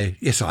days, I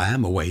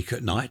am awake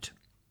at night.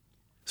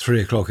 3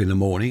 o'clock in the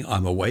morning,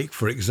 I'm awake.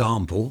 For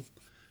example,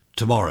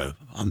 tomorrow,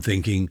 I'm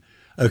thinking,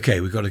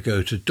 okay, we've got to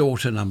go to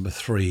daughter number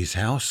 3's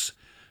house,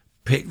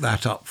 pick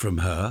that up from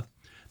her.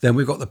 Then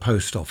we've got the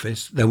post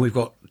office. Then we've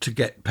got to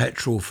get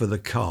petrol for the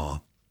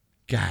car,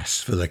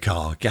 gas for the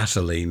car,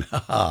 gasoline.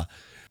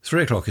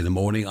 3 o'clock in the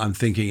morning, I'm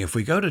thinking if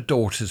we go to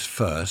daughter's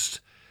first,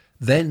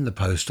 then the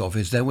post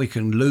office, then we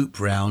can loop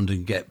round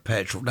and get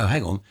petrol. No,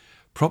 hang on.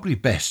 Probably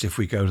best if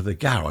we go to the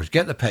garage,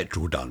 get the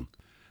petrol done,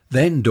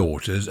 then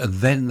daughters, and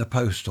then the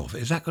post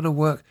office. Is that going to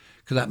work?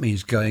 Because that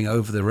means going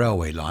over the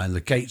railway line.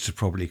 The gates are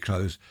probably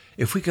closed.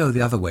 If we go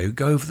the other way, we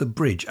go over the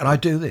bridge. And I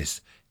do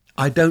this.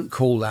 I don't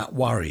call that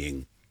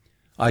worrying.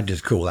 I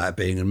just call that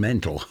being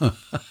mental.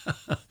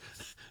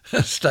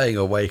 Staying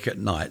awake at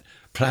night,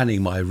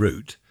 planning my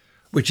route,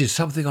 which is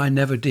something I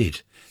never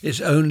did. It's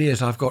only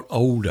as I've got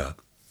older.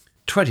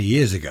 20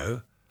 years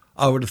ago,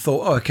 I would have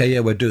thought, oh, okay,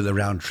 yeah, we'll do the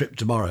round trip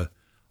tomorrow.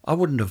 I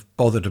wouldn't have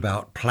bothered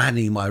about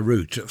planning my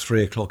route at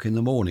 3 o'clock in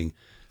the morning,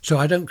 so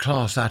I don't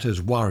class that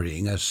as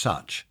worrying as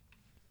such.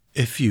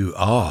 If you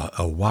are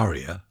a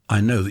worrier,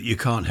 I know that you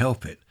can't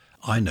help it.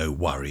 I know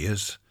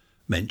worriers,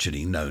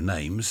 mentioning no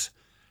names.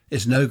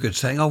 It's no good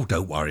saying, oh,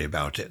 don't worry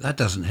about it. That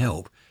doesn't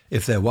help.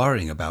 If they're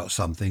worrying about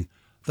something,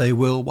 they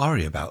will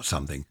worry about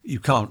something.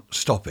 You can't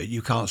stop it.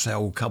 You can't say,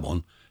 oh, come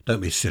on,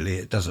 don't be silly.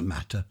 It doesn't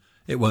matter.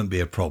 It won't be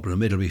a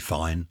problem. It'll be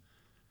fine.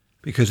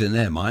 Because in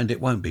their mind, it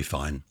won't be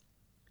fine.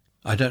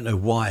 I don't know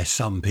why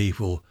some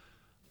people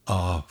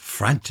are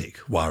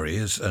frantic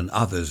worriers and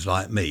others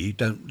like me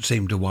don't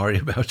seem to worry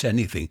about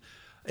anything.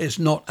 It's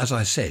not, as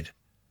I said,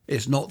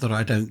 it's not that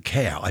I don't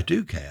care. I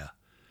do care.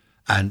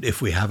 And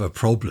if we have a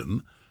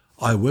problem,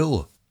 I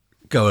will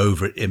go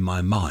over it in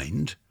my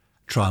mind,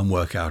 try and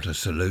work out a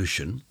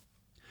solution.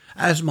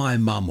 As my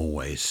mum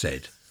always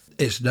said,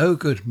 it's no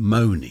good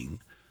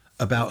moaning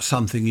about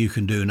something you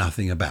can do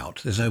nothing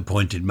about. There's no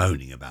point in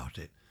moaning about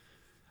it.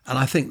 And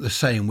I think the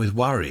same with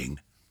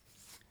worrying.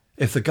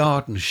 If the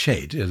garden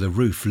shed, the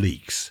roof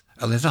leaks,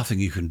 and there's nothing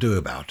you can do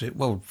about it,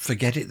 well,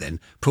 forget it then.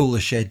 Pull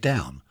the shed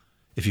down.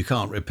 If you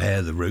can't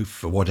repair the roof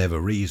for whatever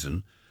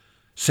reason,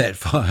 set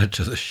fire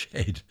to the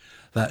shed.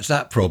 That's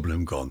that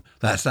problem gone.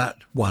 That's that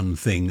one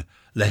thing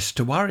less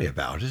to worry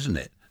about, isn't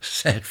it?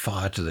 Set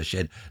fire to the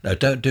shed. No,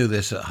 don't do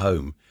this at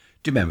home.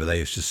 Do you remember they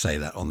used to say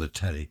that on the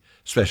telly,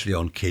 especially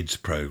on kids'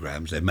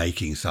 programmes? They're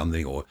making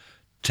something or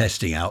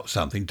testing out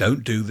something.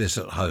 Don't do this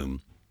at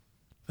home.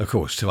 Of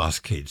course, to us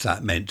kids,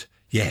 that meant,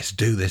 yes,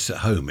 do this at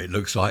home. It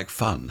looks like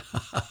fun.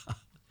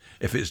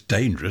 If it's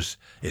dangerous,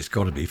 it's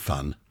got to be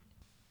fun.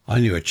 I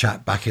knew a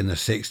chap back in the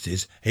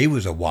 60s. He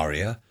was a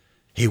worrier.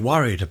 He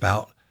worried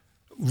about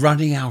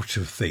running out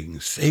of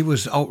things. He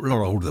was a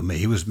lot older than me.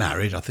 He was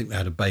married. I think they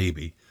had a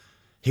baby.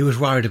 He was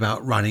worried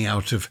about running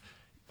out of,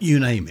 you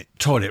name it,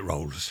 toilet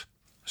rolls,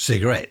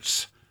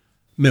 cigarettes,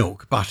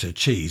 milk, butter,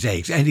 cheese,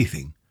 eggs,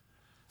 anything.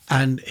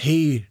 And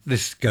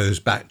this goes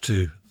back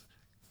to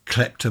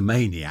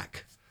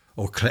kleptomaniac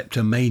or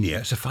kleptomania.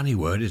 It's a funny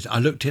word. I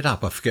looked it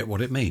up. I forget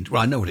what it means.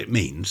 Well, I know what it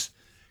means.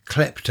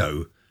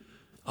 Klepto.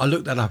 I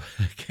looked that up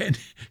again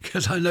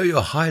because I know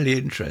you're highly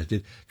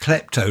interested.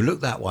 Klepto,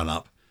 look that one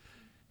up.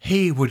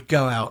 He would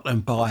go out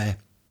and buy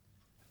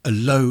a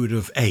load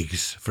of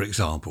eggs, for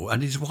example,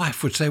 and his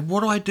wife would say, what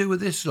do I do with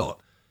this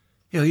lot?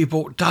 You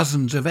bought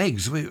dozens of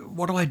eggs.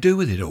 What do I do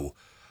with it all?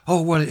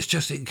 Oh, well, it's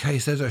just in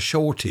case there's a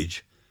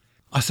shortage.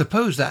 I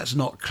suppose that's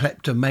not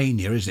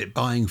kleptomania, is it?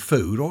 Buying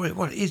food?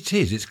 Well, it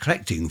is. It's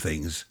collecting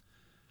things.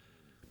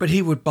 But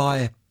he would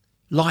buy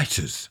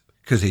lighters,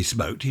 because he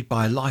smoked. He'd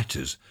buy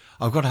lighters.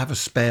 I've got to have a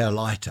spare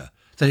lighter.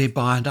 Then he'd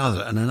buy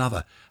another and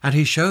another. And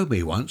he showed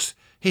me once,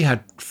 he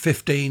had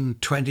 15,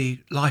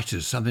 20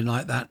 lighters, something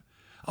like that.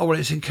 Oh, well,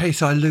 it's in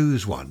case I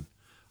lose one.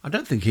 I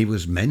don't think he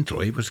was mental.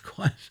 He was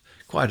quite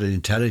an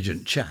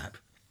intelligent chap.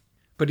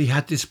 But he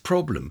had this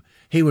problem.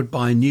 He would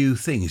buy new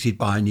things. He'd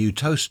buy a new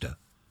toaster.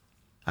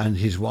 And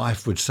his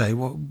wife would say,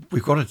 well,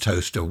 we've got a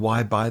toaster.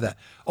 Why buy that?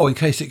 Oh, in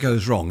case it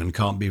goes wrong and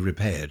can't be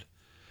repaired.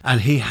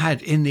 And he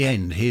had, in the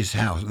end,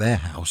 their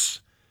house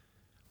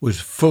was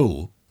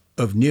full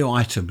of new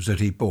items that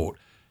he bought.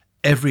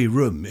 Every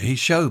room he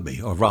showed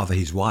me, or rather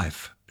his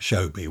wife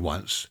showed me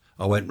once.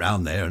 I went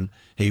round there and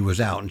he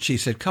was out and she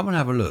said, come and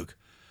have a look.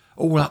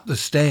 All up the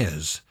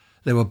stairs,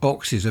 there were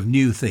boxes of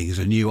new things,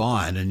 a new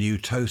iron, a new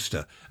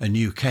toaster, a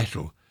new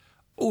kettle,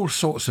 all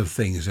sorts of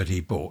things that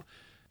he bought.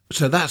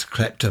 So that's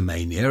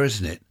kleptomania,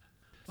 isn't it?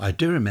 I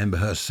do remember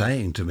her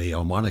saying to me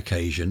on one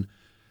occasion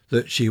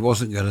that she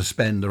wasn't going to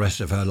spend the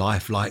rest of her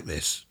life like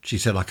this. She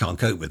said, I can't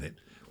cope with it,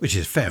 which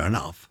is fair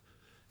enough.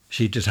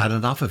 She just had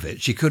enough of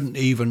it. She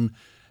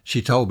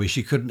told me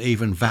she couldn't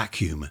even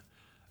vacuum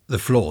the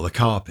floor, the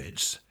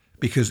carpets,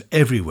 because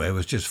everywhere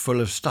was just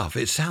full of stuff.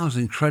 It sounds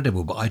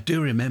incredible, but I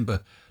do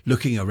remember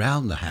looking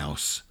around the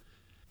house.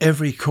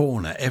 Every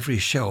corner, every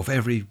shelf,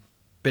 every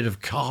bit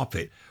of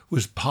carpet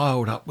was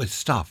piled up with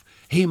stuff.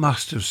 He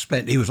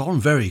was on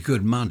very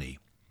good money.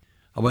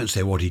 I won't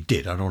say what he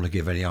did. I don't want to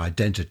give any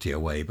identity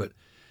away, but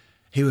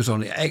he was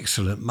on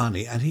excellent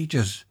money and he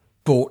just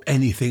bought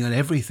anything and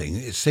everything,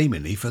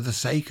 seemingly for the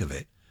sake of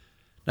it.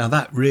 Now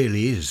that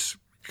really is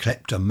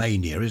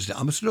kleptomania, isn't it?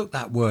 I must look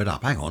that word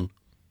up. Hang on.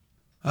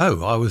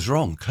 Oh, I was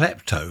wrong.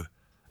 Klepto,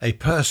 a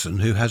person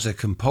who has a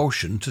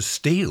compulsion to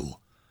steal.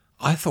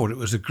 I thought it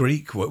was a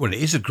Greek word. Well,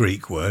 it is a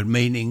Greek word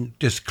meaning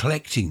just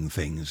collecting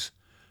things.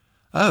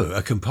 Oh,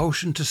 a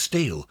compulsion to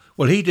steal.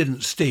 Well, he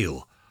didn't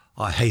steal.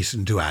 I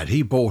hasten to add,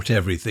 he bought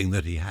everything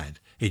that he had.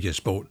 He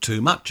just bought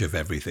too much of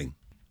everything.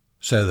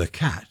 So the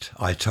cat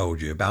I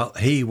told you about,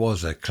 he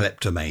was a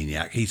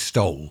kleptomaniac. He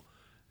stole.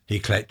 He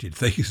collected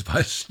things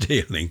by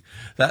stealing.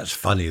 That's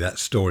funny, that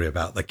story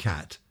about the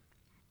cat.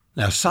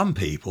 Now, some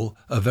people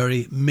are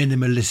very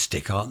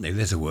minimalistic, aren't they?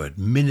 There's a word,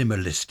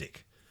 minimalistic.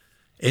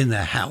 In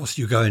their house,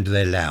 you go into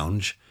their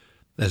lounge,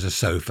 there's a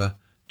sofa,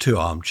 2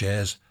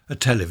 armchairs, a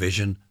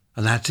television,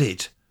 and that's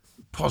it.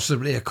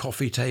 Possibly a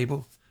coffee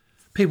table.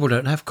 People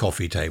don't have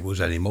coffee tables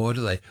anymore,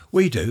 do they?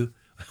 We do.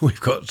 We've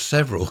got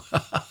several.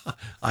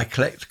 I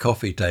collect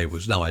coffee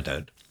tables. No, I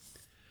don't.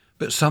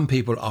 But some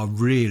people are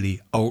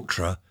really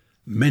ultra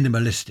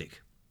minimalistic.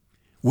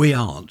 We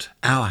aren't.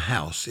 Our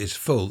house is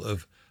full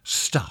of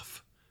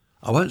stuff.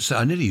 I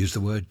nearly used the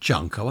word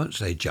junk. I won't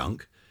say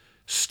junk.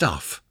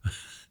 Stuff.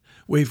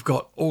 We've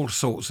got all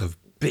sorts of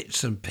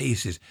bits and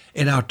pieces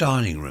in our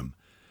dining room.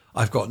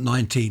 I've got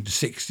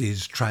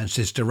 1960s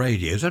transistor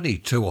radios, only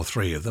 2 or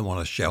 3 of them on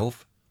a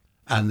shelf.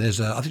 And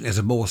I think there's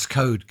a Morse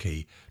code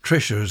key.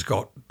 Tricia has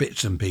got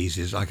bits and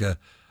pieces like a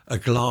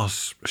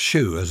glass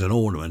shoe as an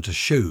ornament, a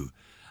shoe.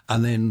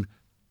 And then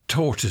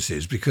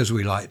tortoises, because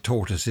we like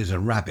tortoises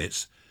and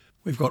rabbits.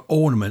 We've got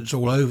ornaments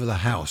all over the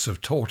house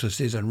of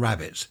tortoises and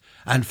rabbits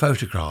and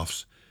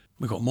photographs.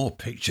 We've got more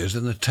pictures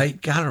than the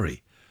Tate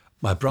Gallery.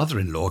 My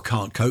brother-in-law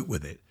can't cope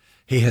with it.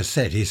 He has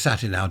said, he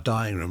sat in our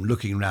dining room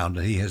looking round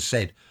and he has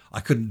said, I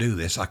couldn't do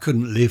this. I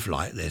couldn't live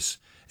like this.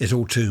 It's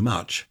all too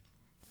much.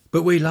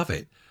 But we love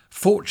it.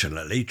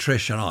 Fortunately,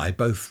 Trish and I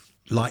both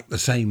like the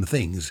same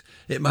things.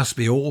 It must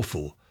be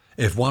awful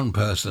if one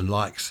person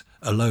likes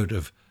a load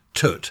of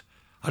toot.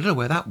 I don't know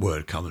where that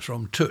word comes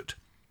from, toot,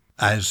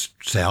 as,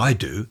 say, I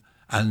do,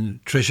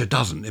 and Tricia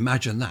doesn't.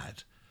 Imagine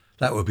that.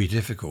 That would be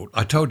difficult.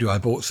 I told you I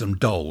bought some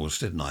dolls,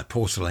 didn't I?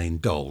 Porcelain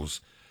dolls.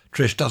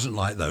 Trish doesn't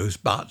like those,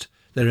 but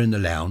they're in the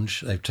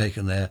lounge. They've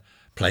taken their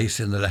place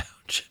in the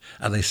lounge,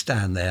 and they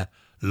stand there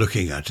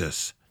looking at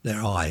us.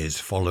 Their eyes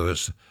follow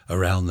us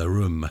around the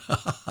room.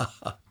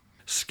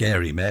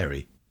 Scary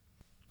Mary.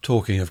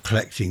 Talking of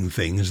collecting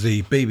things,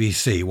 the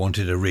BBC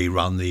wanted to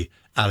rerun the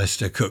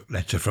Alistair Cook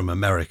Letter from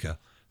America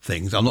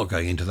things. I'm not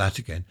going into that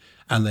again.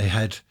 And they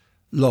had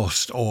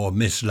lost or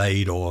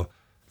mislaid or,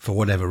 for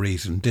whatever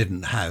reason,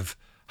 didn't have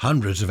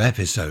hundreds of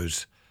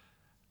episodes.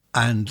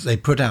 And they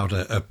put out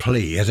a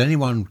plea. Has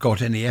anyone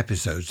got any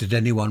episodes? Did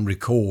anyone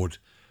record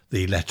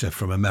the letter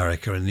from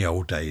America in the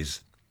old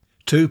days?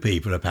 2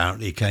 people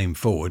apparently came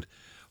forward.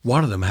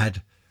 One of them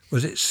had,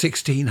 was it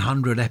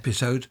 1,600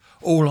 episodes,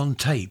 all on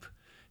tape.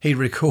 He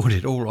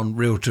recorded all on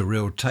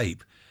reel-to-reel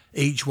tape,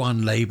 each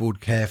one labelled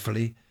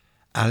carefully,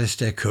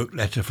 Alistair Cook,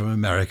 letter from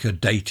America,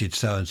 dated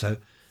so-and-so.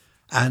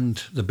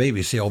 And the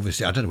BBC,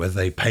 obviously, I don't know whether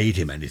they paid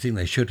him anything,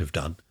 they should have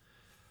done.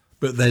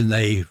 But then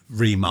they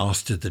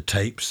remastered the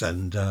tapes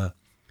and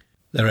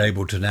they're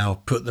able to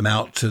now put them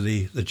out to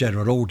the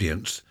general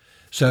audience.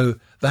 So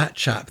that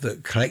chap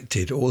that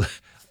collected all,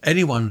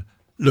 anyone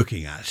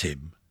looking at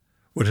him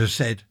would have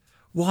said,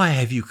 why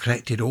have you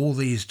collected all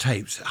these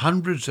tapes,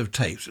 hundreds of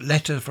tapes,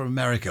 letter from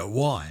America,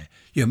 why?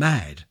 You're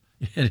mad.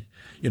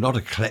 You're not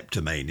a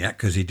kleptomaniac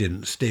because he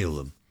didn't steal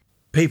them.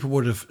 People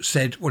would have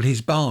said, well,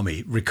 he's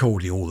balmy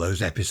recording all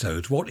those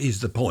episodes. What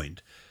is the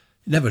point?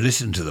 Never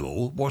listened to them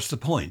all. What's the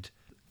point?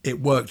 It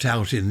worked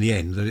out in the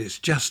end that it's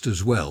just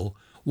as well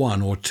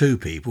 1 or 2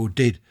 people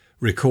did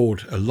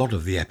record a lot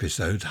of the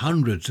episodes,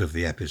 hundreds of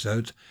the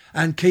episodes,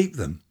 and keep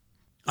them.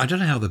 I don't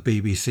know how the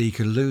BBC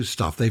can lose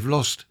stuff. They've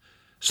lost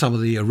some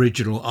of the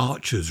original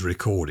Archers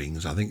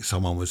recordings, I think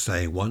someone was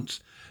saying once.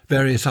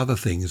 Various other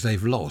things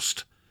they've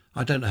lost.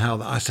 I don't know how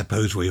that. I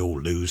suppose we all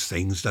lose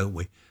things, don't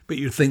we? But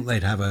you'd think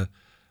they'd have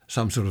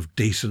some sort of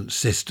decent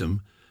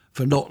system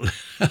for not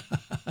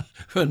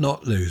for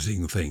not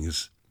losing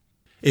things.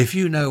 If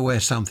you know where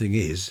something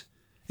is,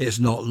 it's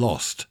not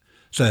lost.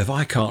 So if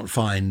I can't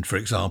find, for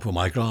example,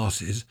 my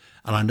glasses,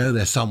 and I know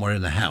they're somewhere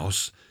in the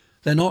house,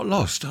 they're not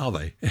lost, are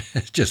they?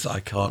 It's just I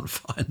can't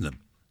find them.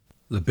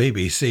 The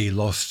BBC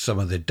lost some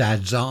of the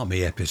Dad's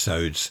Army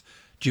episodes.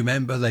 Do you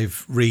remember?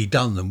 They've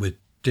redone them with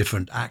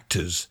different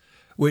actors,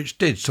 which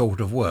did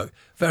sort of work.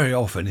 Very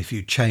often, if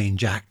you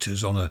change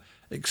actors on an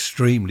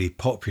extremely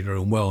popular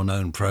and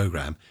well-known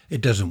programme,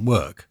 it doesn't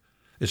work,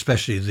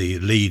 especially the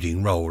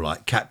leading role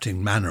like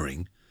Captain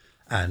Mannering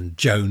and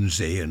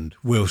Jonesy and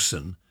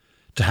Wilson.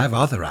 To have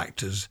other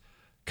actors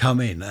come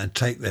in and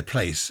take their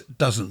place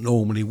doesn't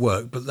normally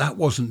work, but that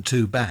wasn't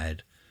too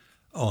bad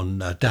on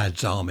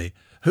Dad's Army.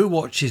 Who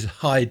watches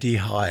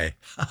Hi-de-Hi?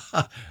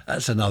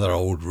 That's another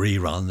old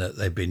rerun that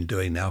they've been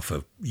doing now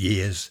for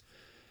years.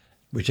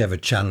 Whichever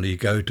channel you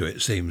go to,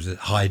 it seems that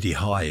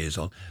Hi-de-Hi is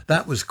on.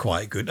 That was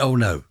quite good. Oh,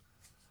 no.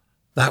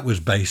 That was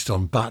based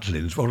on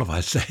Butlin's. What have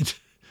I said?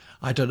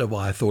 I don't know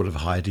why I thought of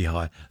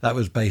Hi-de-Hi. That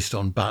was based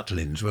on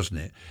Butlin's,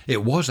 wasn't it?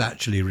 It was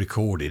actually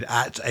recorded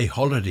at a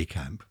holiday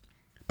camp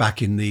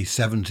back in the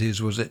 70s,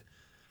 was it?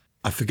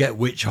 I forget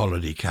which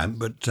holiday camp,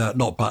 but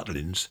not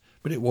Butlin's.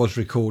 But it was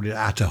recorded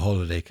at a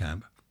holiday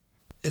camp.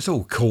 It's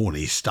all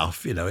corny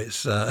stuff, you know.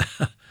 It's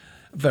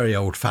very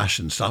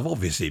old-fashioned stuff,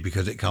 obviously,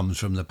 because it comes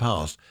from the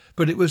past.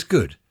 But it was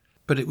good.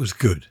 It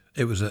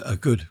was a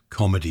good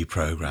comedy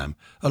programme,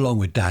 along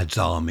with Dad's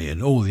Army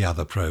and all the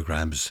other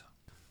programmes.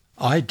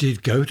 I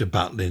did go to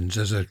Butlin's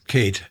as a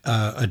kid,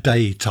 a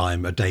day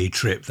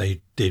trip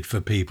they did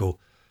for people.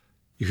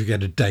 You could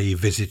get a day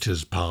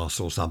visitor's pass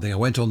or something. I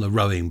went on the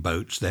rowing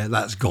boats there.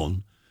 That's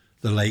gone.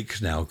 The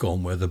lake's now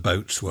gone where the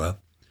boats were.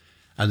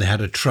 And they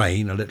had a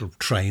little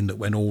train that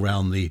went all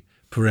round the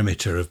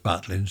perimeter of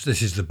Butlin's.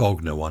 This is the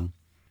Bognor one,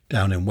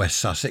 down in West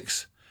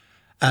Sussex.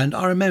 And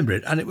I remember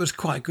it, and it was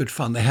quite good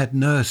fun. They had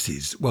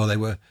nurses. Well, they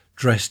were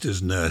dressed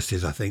as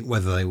nurses, I think.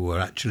 Whether they were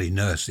actually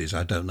nurses,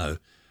 I don't know.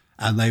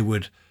 And they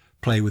would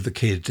play with the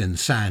kids in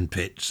sand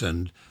pits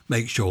and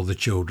make sure the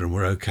children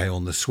were okay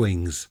on the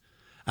swings.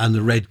 And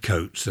the red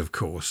coats, of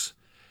course.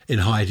 In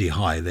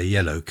Hi-de-Hi, they're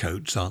yellow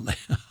coats, aren't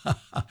they?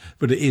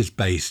 But it is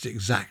based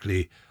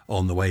exactly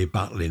on the way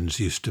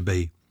Butlin's used to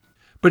be.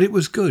 But it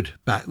was good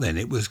back then.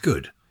 It was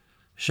good.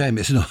 Shame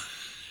it's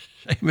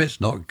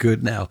not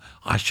good now.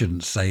 I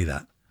shouldn't say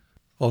that.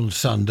 On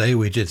Sunday,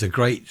 we did the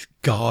Great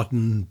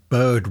Garden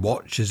Bird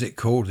Watch, is it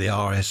called, the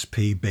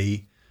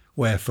RSPB,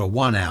 where for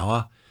 1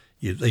 hour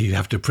you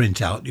have to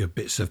print out your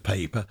bits of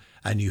paper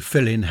and you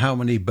fill in how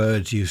many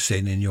birds you've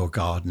seen in your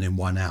garden in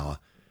 1 hour.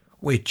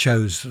 We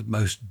chose the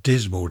most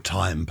dismal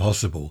time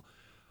possible.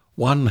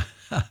 One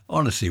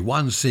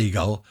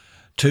seagull,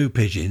 2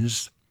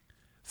 pigeons,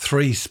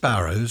 3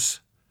 sparrows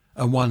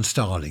and 1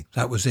 starling.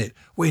 That was it.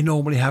 We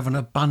normally have an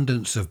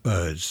abundance of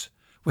birds.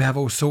 We have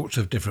all sorts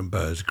of different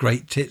birds,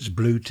 great tits,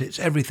 blue tits,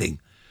 everything.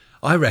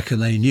 I reckon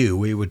they knew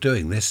we were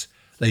doing this.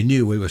 They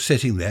knew we were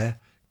sitting there,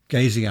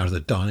 gazing out of the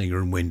dining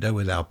room window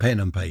with our pen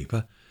and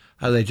paper,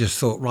 and they just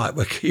thought, right,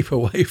 we'll keep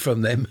away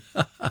from them.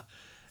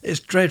 It's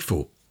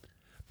dreadful.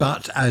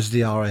 But as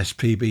the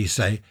RSPB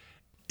say,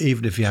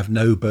 even if you have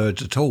no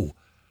birds at all,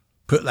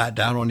 put that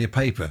down on your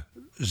paper.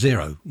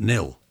 0,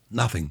 nil,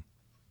 nothing.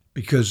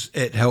 Because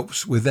it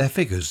helps with their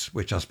figures,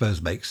 which I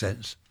suppose makes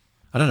sense.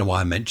 I don't know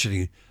why I'm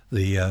mentioning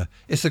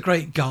it's the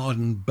Great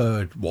Garden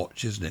Bird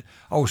Watch, isn't it?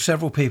 Oh,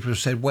 several people have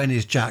said, when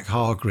is Jack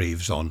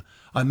Hargreaves on?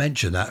 I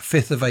mentioned that,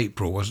 5th of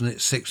April, wasn't it?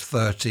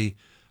 6:30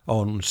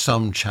 on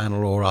some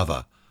channel or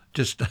other.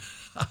 Just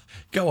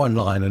go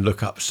online and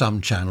look up some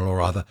channel or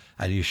other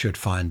and you should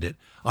find it.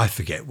 I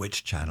forget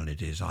which channel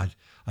it is. I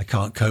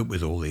can't cope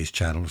with all these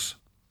channels.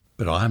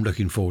 but I am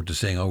looking forward to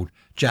seeing old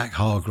Jack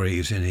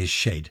Hargreaves in his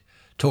shed,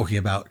 talking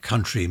about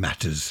country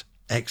matters.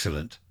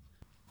 Excellent.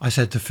 I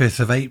said the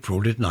 5th of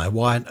April, didn't I?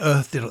 Why on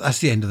earth did I? That's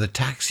the end of the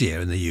tax year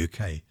in the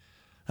UK.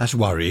 That's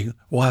worrying.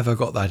 Why have I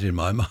got that in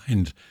my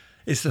mind?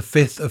 It's the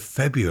 5th of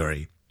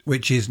February,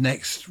 which is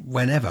next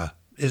whenever,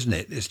 isn't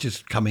it? It's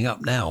just coming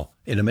up now,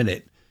 in a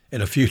minute,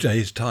 in a few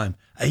days' time.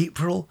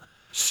 April?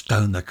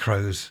 Stone the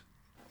crows.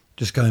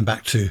 Just going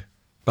back to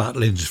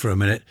Butlin's for a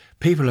minute.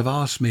 People have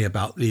asked me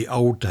about the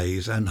old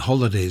days and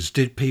holidays.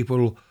 Did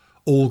people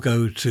all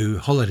go to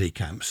holiday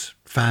camps,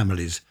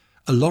 families?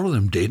 A lot of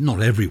them did,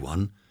 not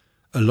everyone.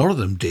 A lot of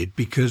them did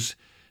because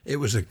it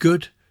was a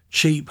good,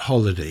 cheap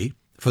holiday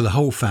for the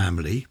whole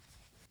family,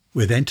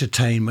 with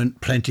entertainment,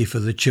 plenty for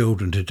the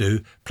children to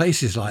do.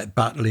 Places like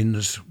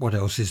Butlin's, what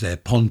else is there?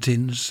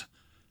 Pontins.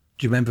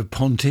 Do you remember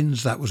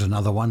Pontins? That was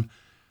another one.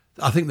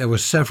 I think there were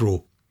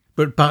several,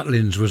 but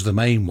Butlin's was the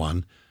main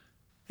one.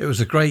 It was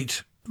a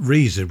great,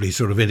 reasonably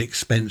sort of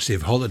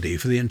inexpensive holiday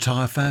for the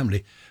entire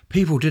family.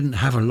 People didn't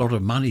have a lot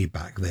of money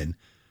back then.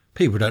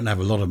 People don't have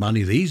a lot of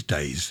money these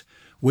days.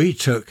 We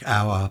took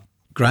our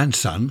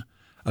grandson,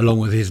 along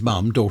with his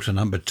mum, daughter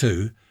number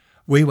 2,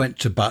 we went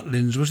to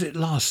Butlin's, was it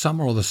last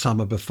summer or the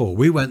summer before?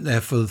 We went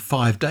there for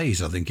 5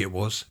 days, I think it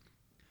was.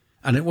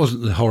 And it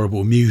wasn't the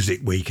horrible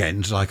music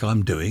weekends like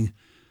I'm doing.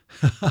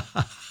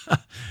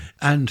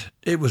 And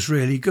it was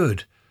really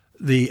good.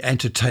 The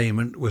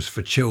entertainment was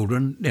for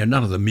children. None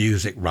of the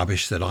music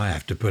rubbish that I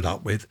have to put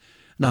up with.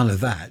 None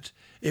of that.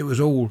 It was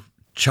all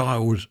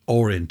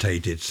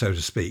child-orientated, so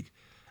to speak.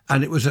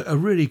 And it was a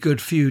really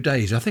good few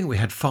days. I think we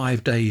had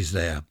 5 days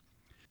there.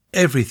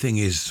 Everything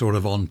is sort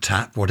of on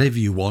tap. Whatever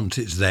you want,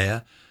 it's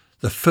there.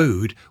 The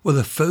food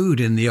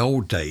in the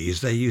old days,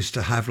 they used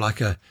to have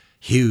like a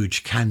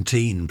huge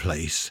canteen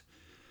place,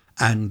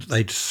 and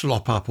they'd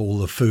slop up all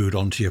the food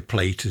onto your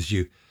plate as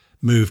you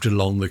moved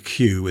along the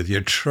queue with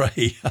your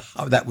tray.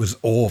 That was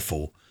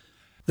awful.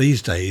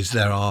 These days,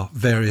 there are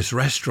various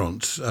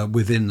restaurants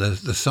within the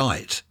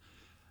site.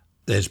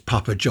 There's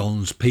Papa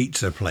John's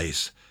pizza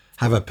place.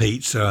 Have a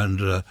pizza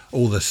and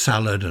all the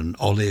salad and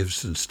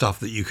olives and stuff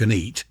that you can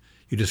eat.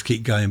 You just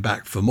keep going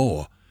back for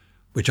more,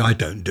 which I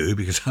don't do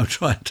because I'm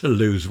trying to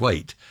lose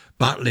weight.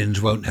 Butlin's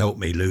won't help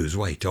me lose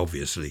weight,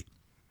 obviously.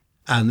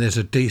 And there's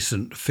a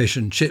decent fish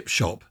and chip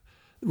shop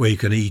where you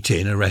can eat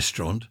in a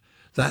restaurant.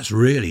 That's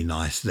really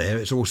nice there.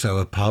 It's also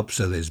a pub,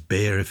 so there's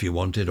beer if you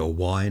want it, or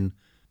wine.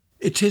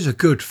 It is a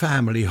good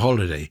family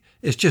holiday.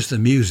 It's just the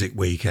music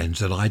weekends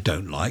that I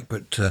don't like,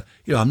 but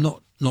I'm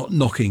not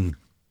knocking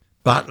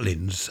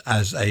Butlin's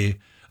as a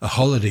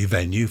holiday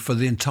venue for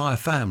the entire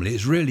family.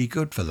 It's really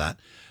good for that.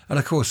 And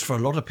of course, for a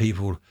lot of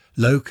people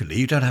locally,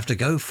 you don't have to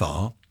go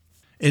far.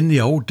 In the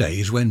old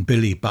days, when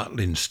Billy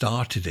Butlin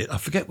started it, I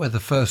forget where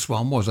the first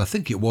one was. I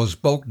think it was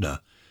Bognor.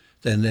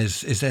 Then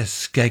is there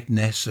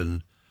Skegness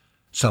and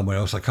somewhere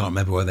else? I can't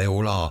remember where they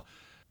all are.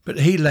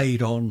 But he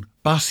laid on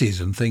buses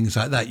and things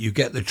like that. You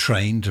get the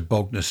train to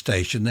Bognor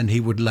Station, then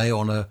he would lay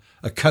on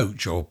a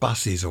coach or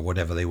buses or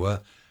whatever they were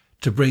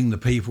to bring the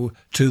people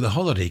to the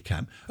holiday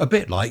camp. A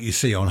bit like you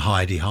see on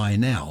Heidi High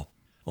now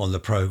on the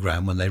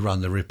programme when they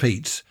run the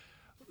repeats.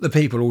 The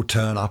people all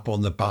turn up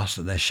on the bus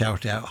and they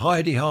shout out,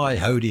 Heidi High,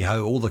 Hody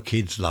Ho, all the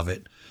kids love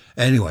it.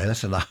 Anyway,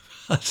 that's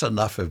enough. That's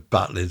enough of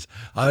Butlin's.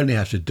 I only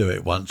have to do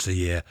it once a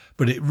year.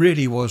 But it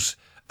really was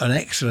an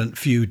excellent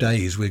few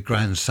days with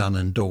grandson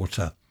and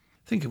daughter.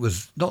 I think it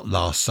was not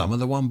last summer,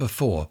 the one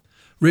before.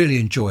 Really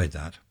enjoyed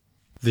that.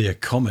 The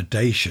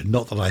accommodation,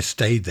 not that I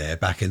stayed there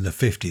back in the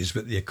 50s,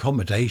 but the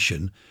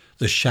accommodation,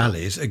 the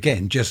chalets,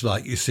 again, just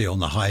like you see on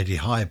the Heidi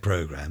High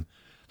programme,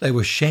 they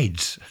were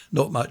sheds,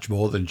 not much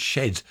more than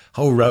sheds,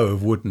 whole row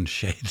of wooden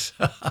sheds.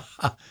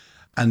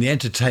 And the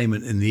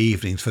entertainment in the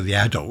evenings for the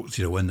adults,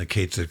 when the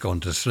kids had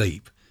gone to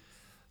sleep,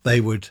 they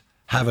would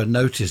have a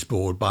notice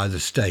board by the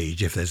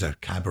stage if there's a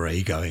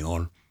cabaret going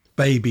on.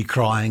 Baby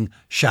crying,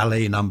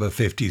 chalet number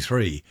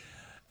 53.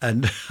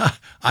 And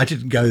I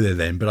didn't go there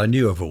then, but I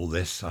knew of all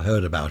this. I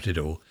heard about it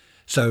all.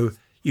 So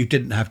you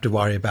didn't have to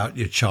worry about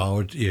your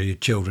child, your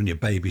children, your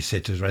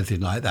babysitters or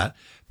anything like that.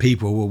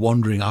 People were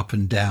wandering up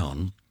and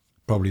down,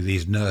 probably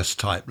these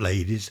nurse-type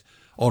ladies,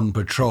 on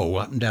patrol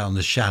up and down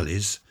the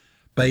chalets.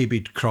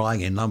 Baby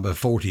crying in number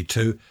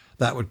 42,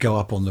 that would go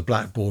up on the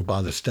blackboard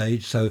by the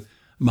stage, so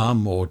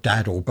mum or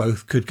dad or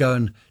both could go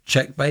and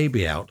check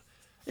baby out.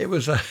 It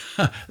was the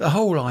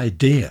whole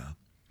idea.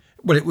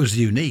 Well, it was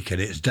unique in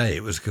its day.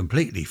 It was a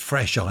completely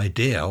fresh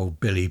idea. Old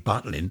Billy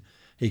Butlin,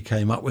 he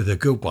came up with a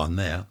good one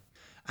there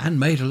and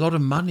made a lot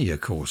of money,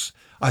 of course.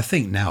 I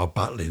think now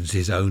Butlin's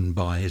is owned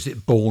by, is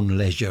it Bourne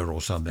Leisure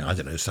or something? I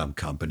don't know, some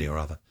company or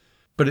other.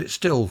 But it's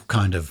still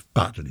kind of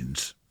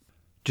Butlin's.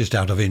 Just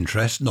out of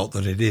interest, not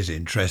that it is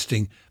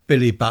interesting,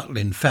 Billy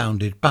Butlin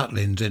founded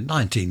Butlin's in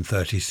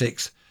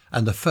 1936,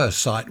 and the first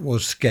site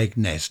was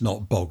Skegness,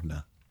 not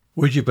Bognor.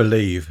 Would you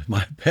believe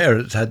my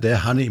parents had their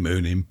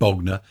honeymoon in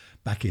Bognor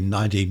back in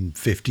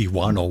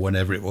 1951 or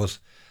whenever it was?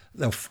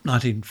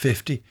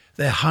 1950,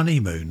 their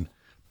honeymoon.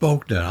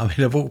 Bognor, I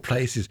mean, of all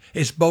places,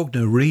 it's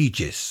Bognor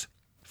Regis.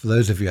 For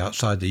those of you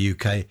outside the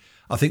UK,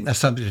 I think that's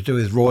something to do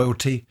with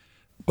royalty.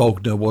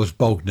 Bognor was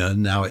Bognor,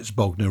 and now it's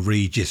Bognor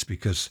Regis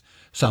because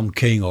some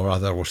king or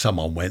other or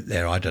someone went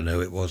there. I don't know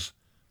who it was.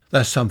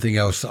 That's something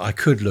else that I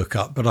could look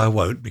up, but I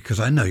won't because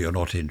I know you're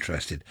not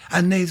interested,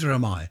 and neither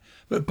am I.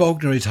 But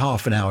Bognor is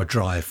half an hour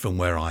drive from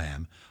where I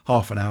am,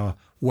 half an hour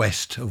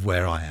west of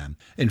where I am.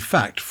 In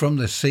fact, from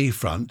the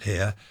seafront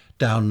here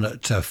down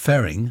at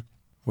Ferring,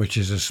 which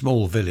is a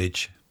small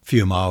village a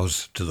few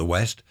miles to the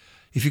west,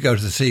 if you go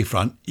to the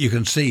seafront, you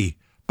can see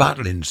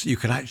Butlins. You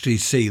can actually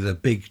see the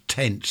big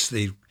tents,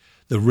 the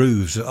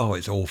roofs. Oh,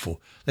 it's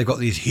awful. They've got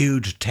these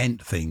huge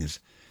tent things,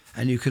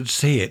 and you can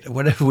see it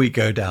whenever we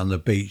go down the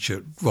beach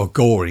at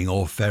Goring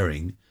or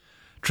Ferring.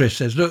 Trish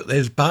says, look,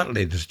 there's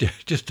Butlins,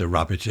 just to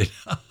rub it in.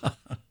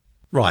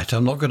 Right,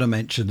 I'm not going to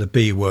mention the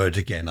B word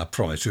again, I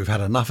promise. We've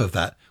had enough of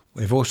that.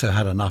 We've also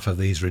had enough of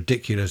these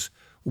ridiculous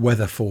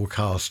weather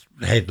forecast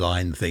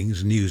headline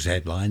things, news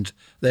headlines.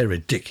 They're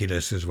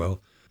ridiculous as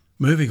well.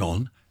 Moving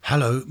on.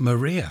 Hello,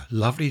 Maria.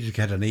 Lovely to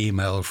get an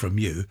email from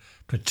you.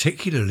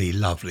 Particularly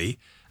lovely,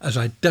 as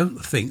I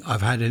don't think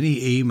I've had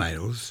any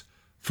emails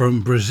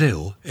from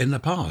Brazil in the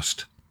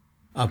past.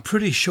 I'm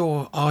pretty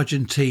sure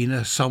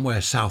Argentina,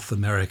 somewhere South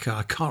America,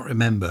 I can't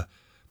remember,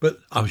 but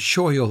I'm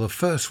sure you're the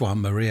first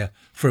one, Maria,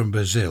 from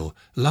Brazil.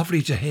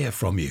 Lovely to hear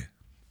from you.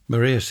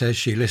 Maria says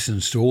she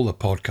listens to all the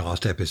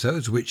podcast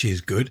episodes, which is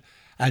good,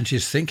 and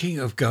she's thinking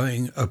of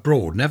going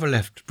abroad. Never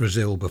left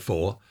Brazil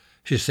before.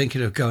 She's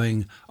thinking of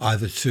going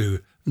either to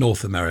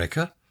North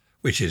America,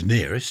 which is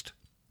nearest,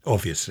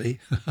 obviously,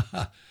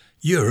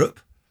 Europe,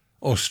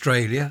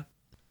 Australia.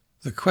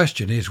 The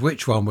question is,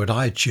 which one would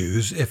I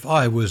choose if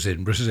I was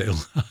in Brazil?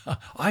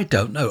 I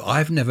don't know.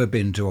 I've never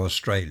been to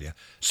Australia.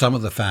 Some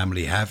of the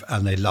family have,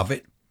 and they love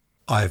it.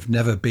 I've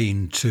never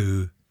been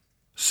to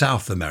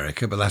South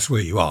America, but that's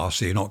where you are,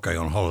 so you're not going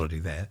on holiday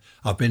there.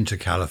 I've been to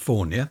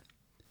California.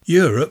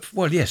 Europe,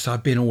 well, yes,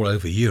 I've been all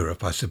over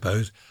Europe, I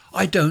suppose.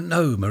 I don't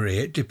know,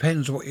 Maria. It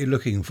depends what you're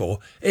looking for.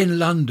 In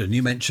London,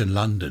 you mentioned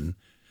London.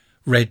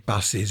 Red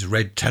buses,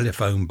 red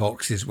telephone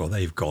boxes, well,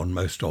 they've gone,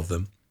 most of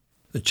them.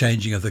 The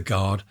changing of the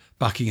guard,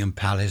 Buckingham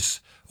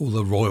Palace, all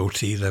the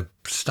royalty, the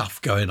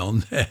stuff going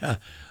on there,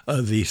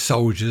 the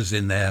soldiers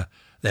in their,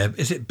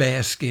 is it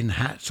bearskin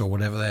hats or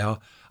whatever they are?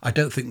 I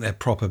don't think they're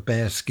proper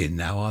bearskin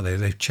now, are they?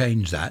 They've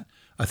changed that.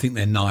 I think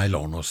they're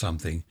nylon or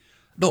something.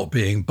 Not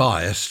being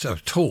biased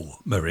at all,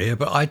 Maria,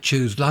 but I'd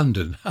choose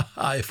London.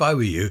 If I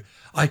were you,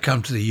 I'd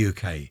come to the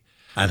UK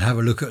and have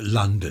a look at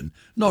London.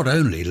 Not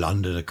only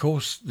London, of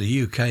course.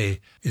 The UK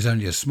is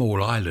only a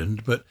small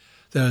island, but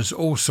there's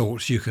all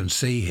sorts you can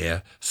see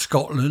here.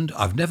 Scotland,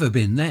 I've never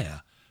been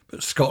there,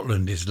 but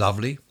Scotland is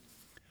lovely.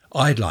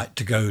 I'd like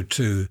to go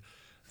to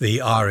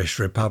the Irish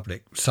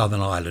Republic,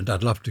 Southern Ireland.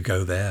 I'd love to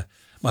go there.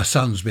 My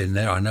son's been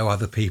there. I know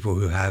other people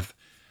who have.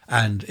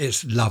 And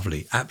it's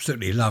lovely,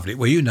 absolutely lovely.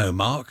 Well, you know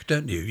Mark,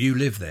 don't you? You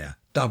live there,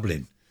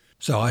 Dublin.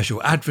 So I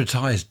shall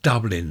advertise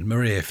Dublin.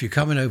 Maria, if you're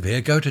coming over here,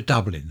 go to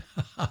Dublin.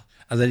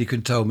 And then you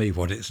can tell me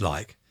what it's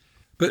like.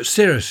 But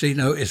seriously,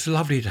 no, it's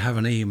lovely to have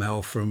an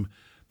email from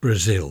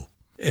Brazil.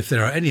 If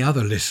there are any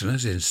other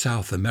listeners in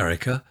South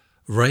America,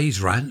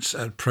 raise rants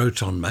at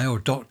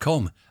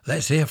protonmail.com.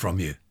 Let's hear from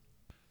you.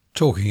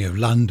 Talking of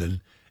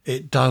London,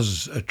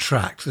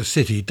 the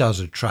city does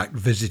attract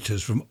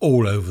visitors from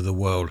all over the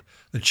world.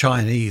 The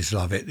Chinese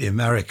love it, the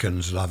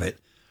Americans love it.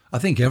 I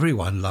think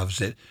everyone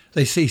loves it.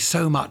 They see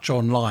so much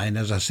online,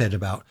 as I said,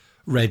 about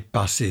red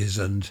buses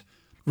and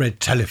red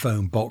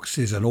telephone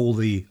boxes and all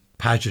the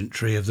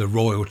pageantry of the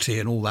royalty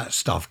and all that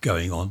stuff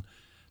going on.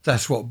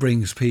 That's what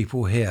brings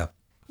people here,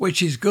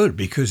 which is good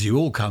because you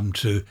all come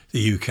to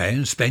the UK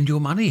and spend your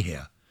money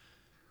here.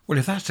 Well,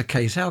 if that's the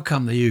case, how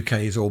come the UK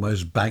is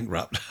almost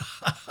bankrupt?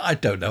 I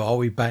don't know. Are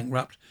we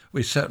bankrupt?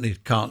 We certainly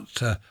can't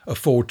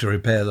afford to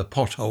repair the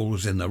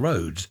potholes in the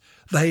roads.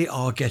 They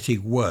are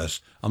getting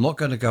worse. I'm not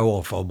going to go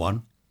off on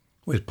one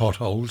with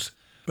potholes,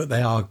 but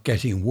they are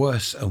getting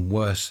worse and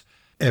worse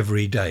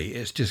every day.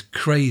 It's just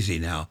crazy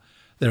now.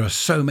 There are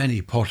so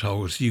many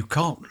potholes. You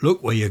can't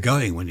look where you're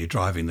going when you're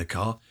driving the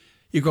car.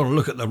 You've got to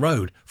look at the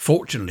road.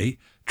 Fortunately,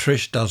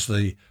 Trish does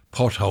the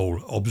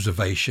pothole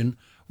observation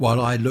while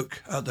I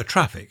look at the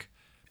traffic.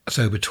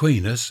 So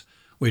between us,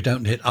 we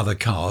don't hit other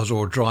cars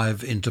or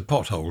drive into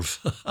potholes.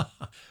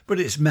 But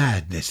it's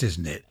madness,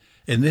 isn't it?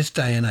 In this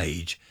day and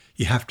age,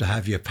 you have to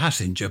have your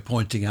passenger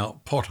pointing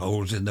out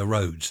potholes in the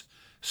roads.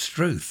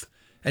 Struth.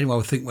 Anyone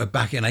would think we're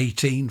back in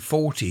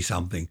 1840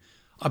 something.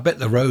 I bet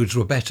the roads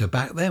were better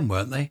back then,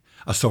 weren't they?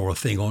 I saw a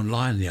thing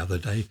online the other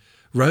day.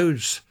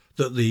 Roads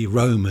that the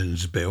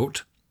Romans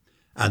built,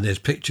 and there's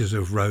pictures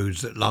of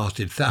roads that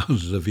lasted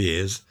thousands of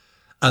years,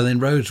 and then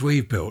roads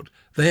we've built.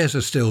 Theirs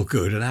are still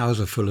good and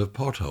ours are full of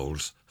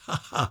potholes.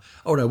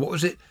 Oh no, what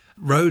was it?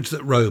 Roads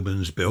that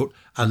Romans built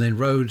and then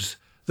roads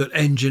that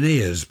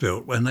engineers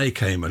built when they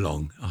came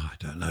along. Oh, I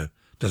don't know.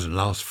 Doesn't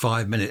last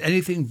 5 minutes.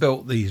 Anything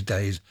built these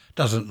days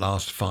doesn't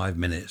last 5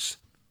 minutes.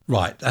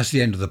 Right, that's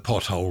the end of the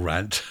pothole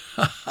rant.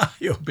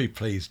 You'll be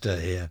pleased to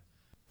hear.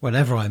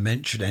 Whenever I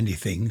mention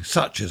anything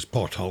such as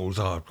potholes,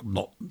 I'm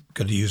not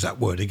going to use that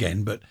word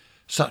again, but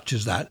such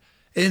as that,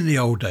 In the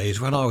old days,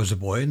 when I was a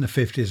boy in the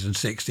 50s and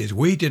 60s,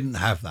 we didn't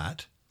have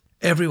that.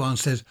 Everyone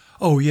says,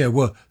 oh yeah,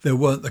 well, there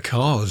weren't the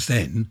cars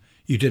then.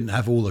 You didn't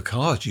have all the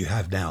cars you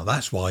have now.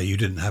 That's why you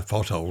didn't have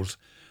potholes.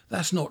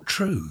 That's not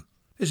true,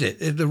 is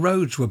it? The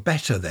roads were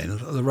better then.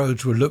 The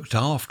roads were looked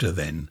after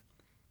then.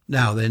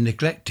 Now they're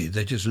neglected.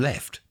 They're just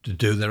left to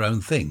do their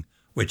own thing,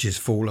 which is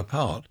fall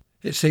apart.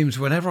 It seems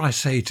whenever I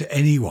say to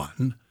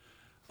anyone,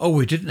 oh,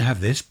 we didn't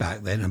have this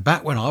back then, and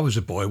back when I was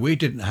a boy, we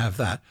didn't have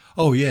that.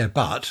 Oh yeah,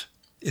 but.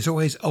 It's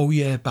always, oh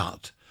yeah,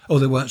 but. Oh,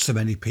 there weren't so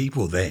many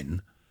people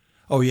then.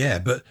 Oh yeah,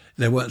 but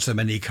there weren't so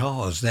many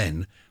cars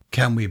then.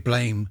 Can we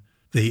blame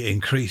the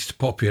increased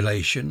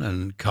population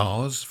and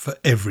cars for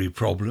every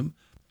problem?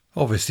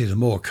 Obviously, the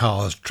more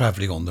cars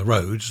travelling on the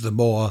roads, the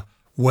more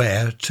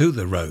wear to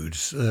the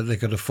roads. They're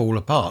going to fall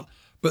apart,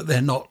 but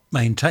they're not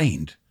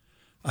maintained.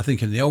 I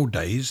think in the old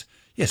days,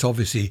 yes,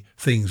 obviously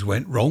things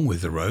went wrong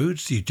with the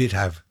roads. You did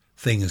have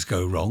things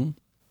go wrong,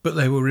 but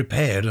they were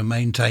repaired and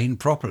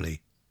maintained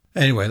properly.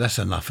 Anyway, that's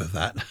enough of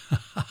that.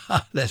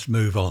 Let's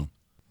move on.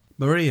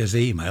 Maria's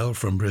email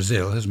from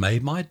Brazil has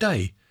made my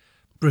day.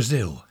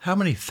 Brazil, how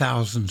many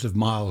thousands of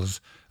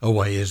miles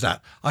away is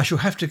that? I shall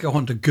have to go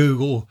onto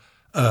Google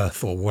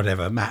Earth or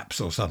whatever,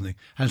 maps or something,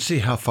 and see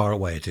how far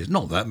away it is.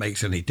 Not that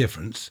makes any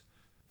difference,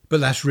 but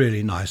that's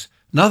really nice.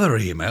 Another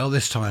email,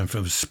 this time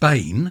from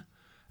Spain,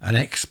 an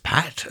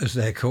expat, as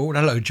they're called.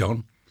 Hello,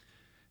 John.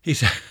 He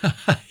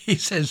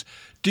says,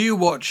 do you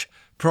watch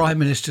Prime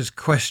Minister's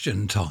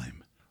Question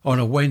Time on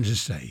a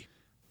Wednesday?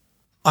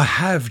 I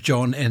have,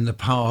 John, in the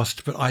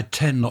past, but I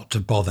tend not to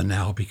bother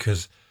now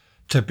because,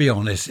 to be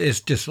honest, it's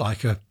just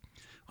like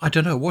I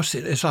don't know,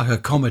 it's like a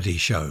comedy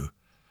show.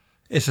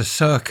 It's a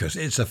circus,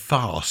 it's a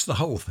farce, the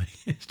whole thing.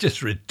 It's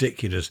just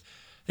ridiculous.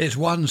 It's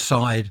one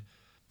side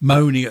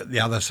moaning at the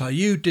other side.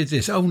 You did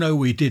this. Oh, no,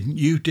 we didn't.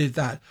 You did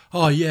that.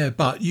 Oh, yeah,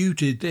 but you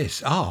did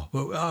this. I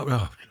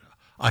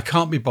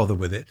can't be bothered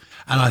with it.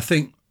 And I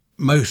think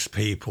most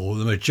people,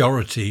 the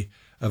majority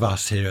of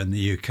us here in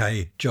the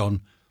UK,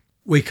 John,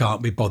 we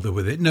can't be bothered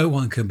with it. No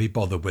one can be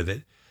bothered with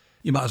it.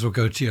 You might as well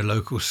go to your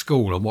local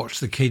school and watch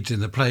the kids in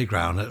the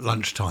playground at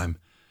lunchtime,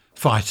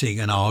 fighting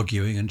and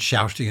arguing and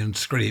shouting and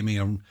screaming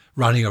and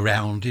running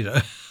around,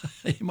 You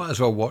might as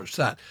well watch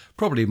that.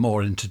 Probably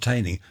more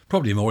entertaining,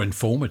 probably more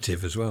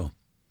informative as well.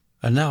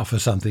 And now for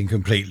something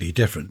completely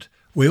different.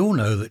 We all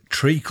know that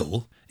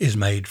treacle is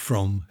made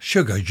from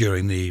sugar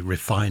during the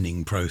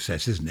refining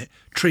process, isn't it?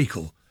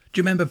 Treacle. Do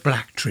you remember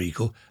black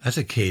treacle? As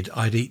a kid,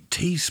 I'd eat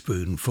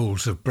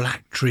teaspoonfuls of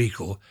black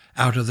treacle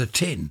out of the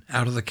tin,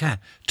 out of the can.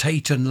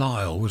 Tate and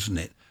Lyle, wasn't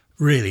it?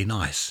 Really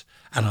nice.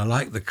 And I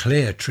like the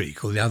clear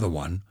treacle, the other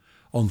one,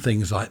 on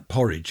things like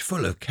porridge,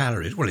 full of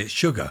calories. Well, it's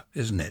sugar,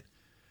 isn't it?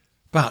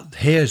 But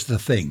here's the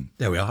thing.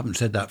 There we are. I haven't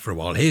said that for a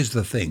while. Here's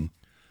the thing.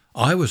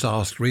 I was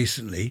asked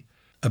recently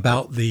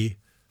about the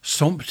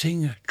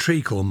Sompting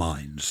Treacle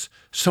Mines.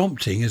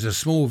 Sompting is a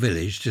small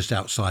village just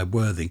outside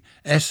Worthing.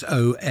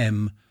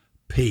 Sompting,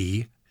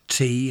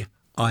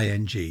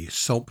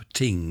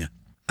 Sompting.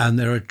 And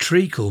there are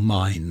treacle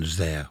mines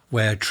there,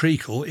 where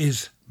treacle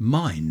is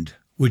mined,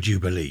 would you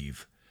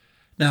believe?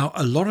 Now,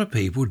 a lot of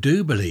people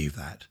do believe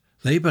that.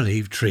 They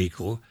believe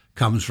treacle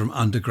comes from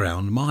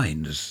underground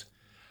mines.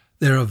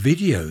 There are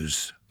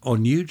videos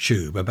on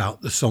YouTube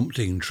about the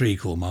Sompting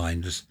Treacle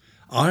Mines.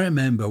 I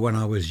remember when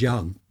I was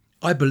young,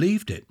 I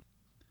believed it.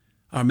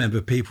 I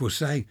remember people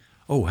saying,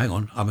 oh, hang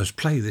on, I must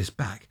play this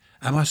back.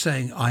 Am I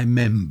saying I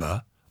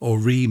member or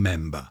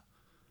remember?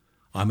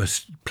 I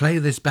must play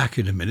this back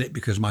in a minute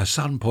because my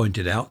son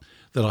pointed out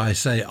that I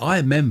say I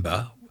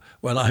remember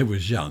when I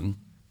was young.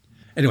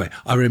 Anyway,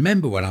 I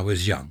remember when I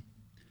was young,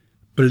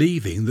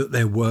 believing that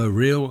there were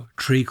real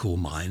treacle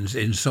mines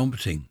in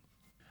Sompting.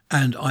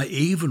 And I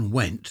even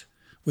went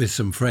with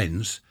some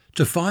friends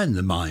to find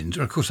the mines.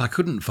 Of course, I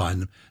couldn't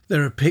find them.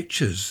 There are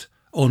pictures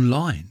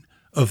online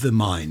of the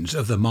mines,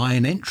 of the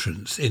mine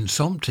entrance in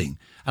Sompting.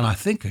 And I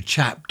think a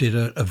chap did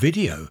a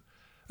video,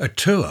 a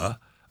tour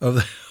of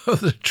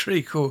the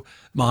treacle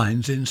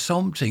mines in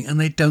Sompting, and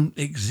they don't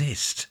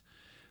exist.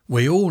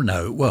 We all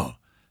know, well,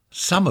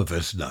 some of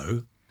us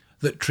know,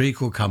 that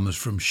treacle comes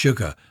from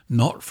sugar,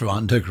 not from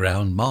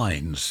underground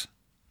mines.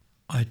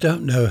 I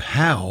don't know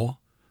how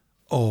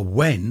or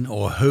when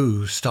or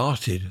who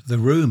started the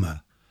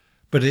rumour,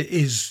 but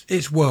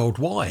it's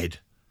worldwide.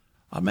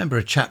 I remember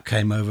a chap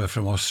came over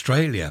from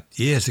Australia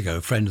years ago,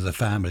 a friend of the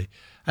family,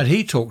 and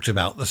he talked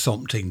about the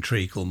Sompting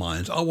Treacle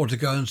Mines. I want to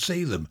go and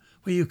see them.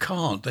 Well, you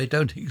can't. They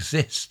don't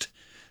exist.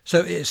 So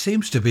it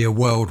seems to be a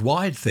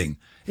worldwide thing.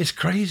 It's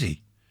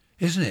crazy,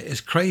 isn't it?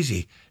 It's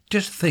crazy.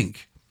 Just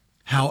think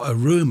how a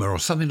rumour or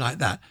something like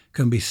that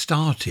can be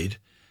started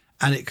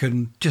and it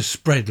can just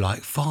spread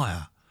like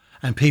fire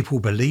and people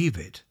believe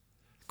it.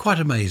 Quite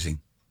amazing.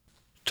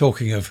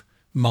 Talking of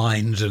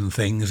mines and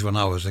things, when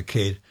I was a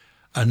kid,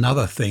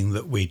 another thing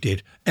that we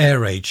did, air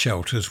raid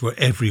shelters were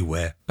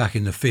everywhere, back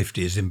in the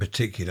 50s in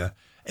particular.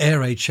 Air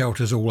raid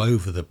shelters all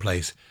over the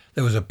place.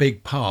 There was a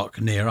big park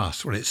near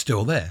us. Well, it's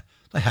still there.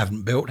 They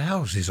haven't built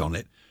houses on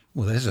it.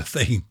 Well, there's a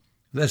thing.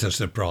 There's a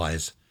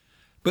surprise.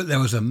 But there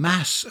was a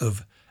mass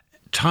of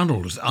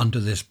tunnels under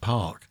this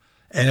park,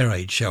 air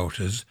raid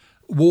shelters,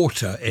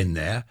 water in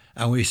there,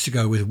 and we used to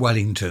go with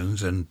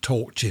Wellingtons and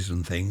torches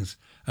and things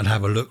and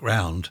have a look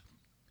round.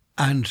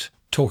 And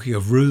talking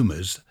of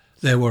rumours,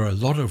 there were a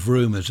lot of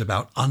rumours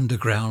about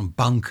underground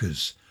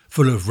bunkers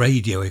full of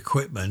radio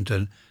equipment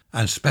and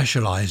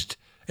specialised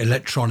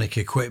electronic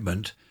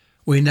equipment.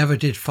 We never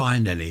did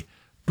find any.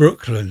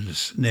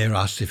 Brooklands near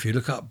us, if you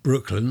look up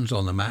Brooklands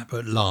on the map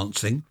at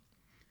Lancing,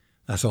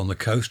 that's on the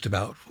coast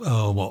about,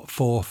 4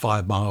 or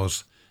 5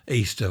 miles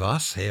east of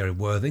us here in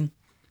Worthing.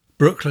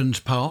 Brooklands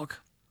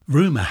Park,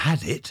 rumour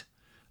had it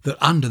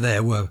that under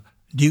there were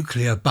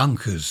nuclear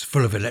bunkers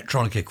full of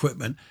electronic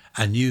equipment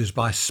and used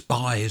by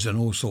spies and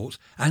all sorts,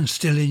 and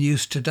still in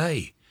use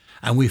today.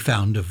 And we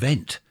found a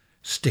vent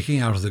sticking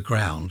out of the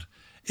ground.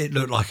 It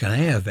looked like an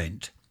air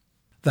vent.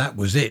 That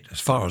was it, as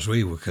far as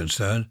we were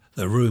concerned.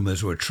 The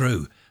rumours were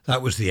true.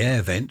 That was the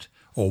air vent,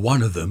 or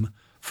one of them,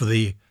 for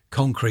the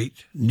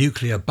concrete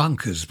nuclear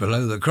bunkers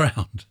below the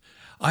ground.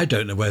 I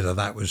don't know whether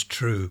that was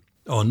true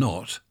or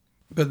not,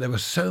 but there were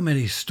so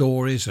many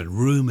stories and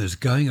rumours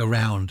going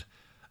around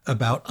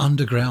about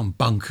underground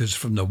bunkers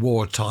from the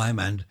wartime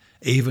and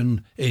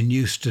even in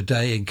use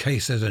today in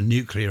case there's a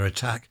nuclear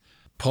attack.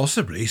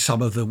 Possibly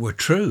some of them were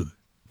true.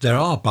 There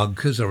are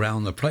bunkers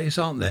around the place,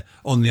 aren't there?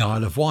 On the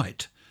Isle of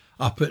Wight,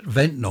 up at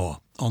Ventnor,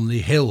 on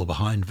the hill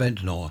behind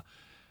Ventnor.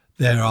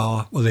 There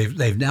are, well,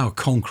 they've now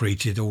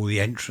concreted all the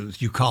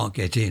entrance. You can't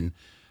get in.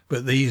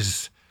 But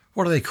these,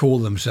 what do they call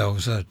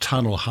themselves?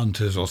 Tunnel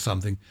hunters or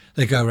something.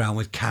 They go around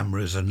with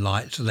cameras and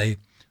lights and they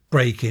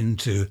break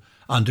into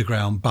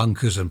underground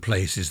bunkers and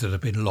places that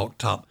have been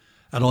locked up.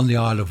 And on the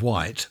Isle of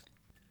Wight,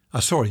 I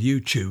saw a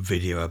YouTube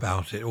video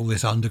about it, all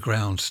this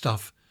underground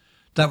stuff.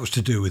 That was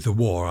to do with the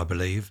war, I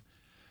believe.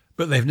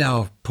 But they've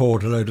now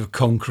poured a load of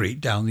concrete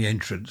down the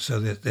entrance so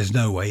that there's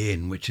no way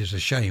in, which is a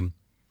shame.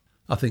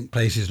 I think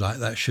places like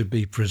that should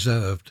be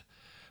preserved.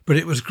 But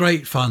it was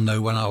great fun,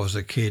 though, when I was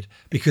a kid,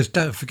 because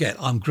don't forget,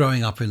 I'm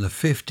growing up in the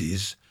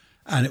 50s,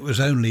 and it was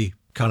only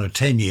kind of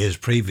 10 years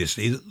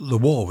previously that the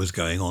war was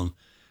going on.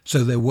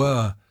 So there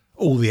were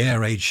all the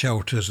air raid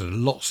shelters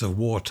and lots of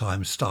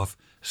wartime stuff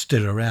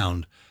still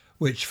around,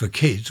 which for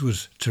kids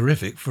was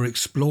terrific for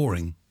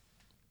exploring.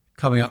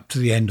 Coming up to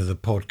the end of the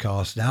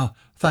podcast now.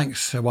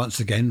 Thanks once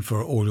again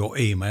for all your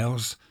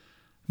emails.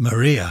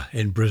 Maria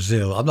in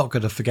Brazil. I'm not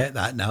going to forget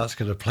that now. It's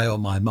going to play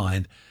on my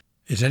mind.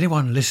 Is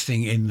anyone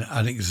listening in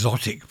an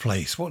exotic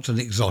place? What's an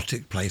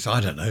exotic place?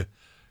 I don't know.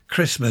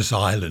 Christmas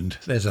Island.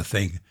 There's a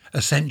thing.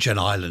 Ascension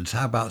Islands.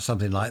 How about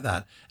something like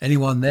that?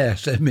 Anyone there?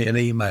 Send me an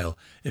email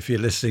if you're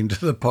listening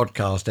to the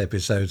podcast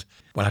episodes.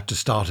 We'll have to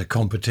start a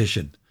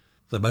competition.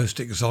 The most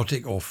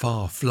exotic or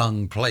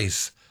far-flung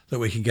place that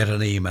we can get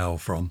an email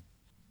from.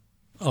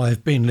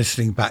 I've been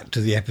listening back to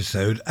the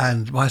episode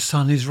and my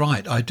son is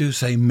right. I do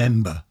say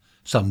member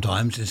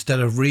sometimes instead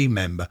of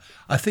remember.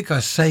 I think I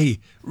say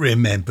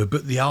remember,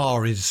 but the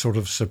R is sort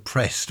of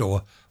suppressed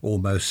or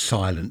almost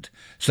silent.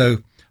 So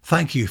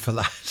thank you for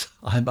that.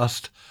 I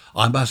must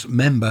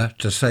remember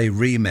to say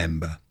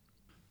remember.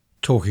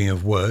 Talking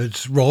of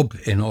words, Rob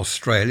in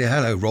Australia.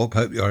 Hello, Rob.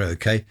 Hope you're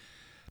okay.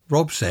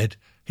 Rob said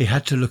he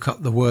had to look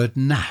up the word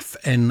naff,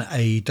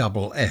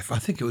 N-A-F-F. I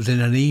think it was in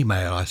an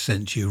email I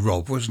sent you,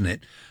 Rob, wasn't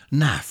it?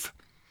 Naff.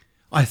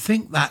 I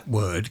think that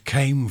word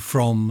came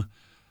from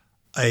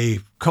a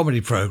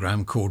comedy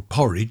programme called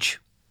Porridge,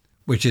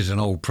 which is an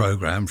old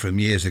programme from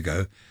years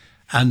ago,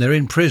 and they're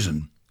in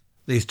prison.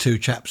 These two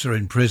chaps are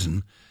in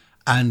prison,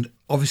 and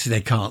obviously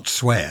they can't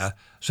swear,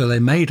 so they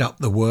made up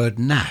the word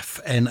naff,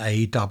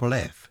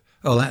 N-A-F-F.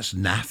 Oh, that's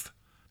naff.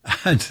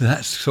 And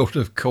that's sort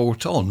of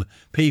caught on.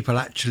 People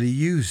actually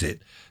use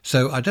it.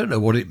 So I don't know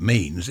what it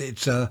means.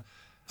 It's a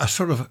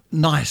sort of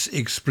nice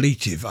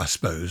expletive, I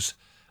suppose,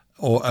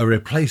 or a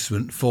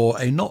replacement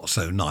for a not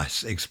so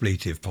nice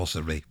expletive,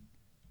 possibly.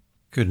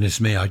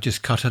 Goodness me, I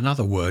just cut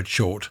another word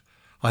short.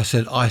 I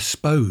said I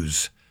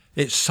suppose.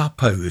 It's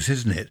suppose,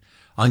 isn't it?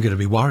 I'm going to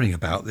be worrying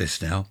about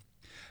this now.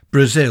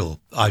 Brazil.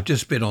 I've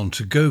just been on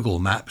to Google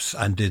Maps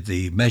and did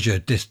the measure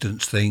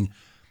distance thing.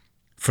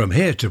 From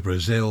here to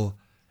Brazil,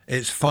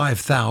 it's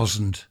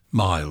 5,000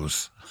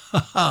 miles.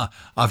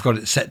 I've got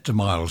it set to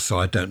miles, so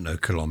I don't know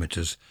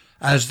kilometres.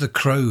 As the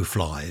crow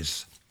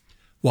flies.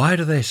 Why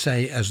do they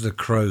say as the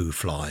crow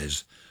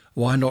flies?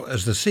 Why not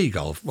as the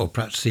seagull? Well,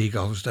 perhaps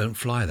seagulls don't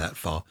fly that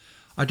far.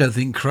 I don't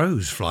think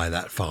crows fly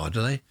that far,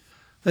 do they?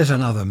 There's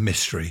another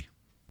mystery.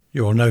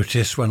 You'll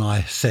notice when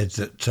I said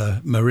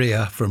that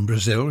Maria from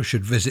Brazil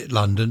should visit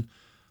London,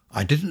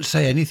 I didn't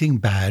say anything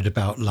bad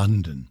about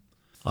London.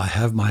 I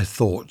have my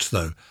thoughts,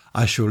 though.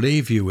 I shall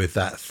leave you with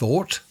that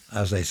thought.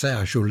 As they say,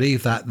 I shall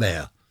leave that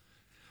there.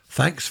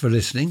 Thanks for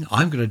listening.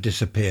 I'm going to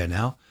disappear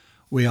now.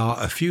 We are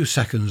a few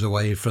seconds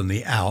away from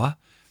the hour.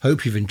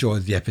 Hope you've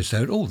enjoyed the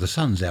episode. Oh, the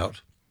sun's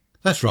out.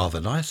 That's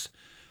rather nice.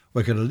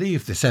 We're going to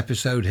leave this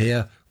episode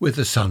here with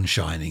the sun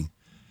shining.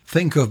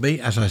 Think of me,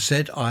 as I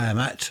said, I am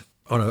at...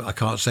 Oh, no, I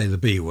can't say the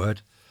B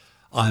word.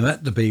 I'm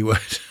at the B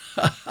word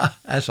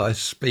as I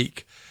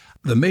speak.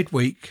 The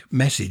midweek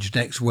message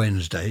next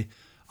Wednesday,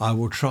 I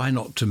will try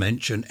not to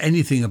mention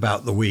anything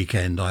about the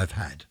weekend I've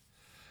had.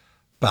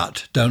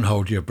 But don't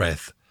hold your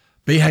breath.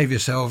 Behave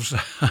yourselves.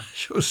 I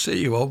shall see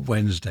you on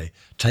Wednesday.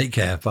 Take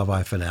care.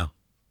 Bye-bye for now.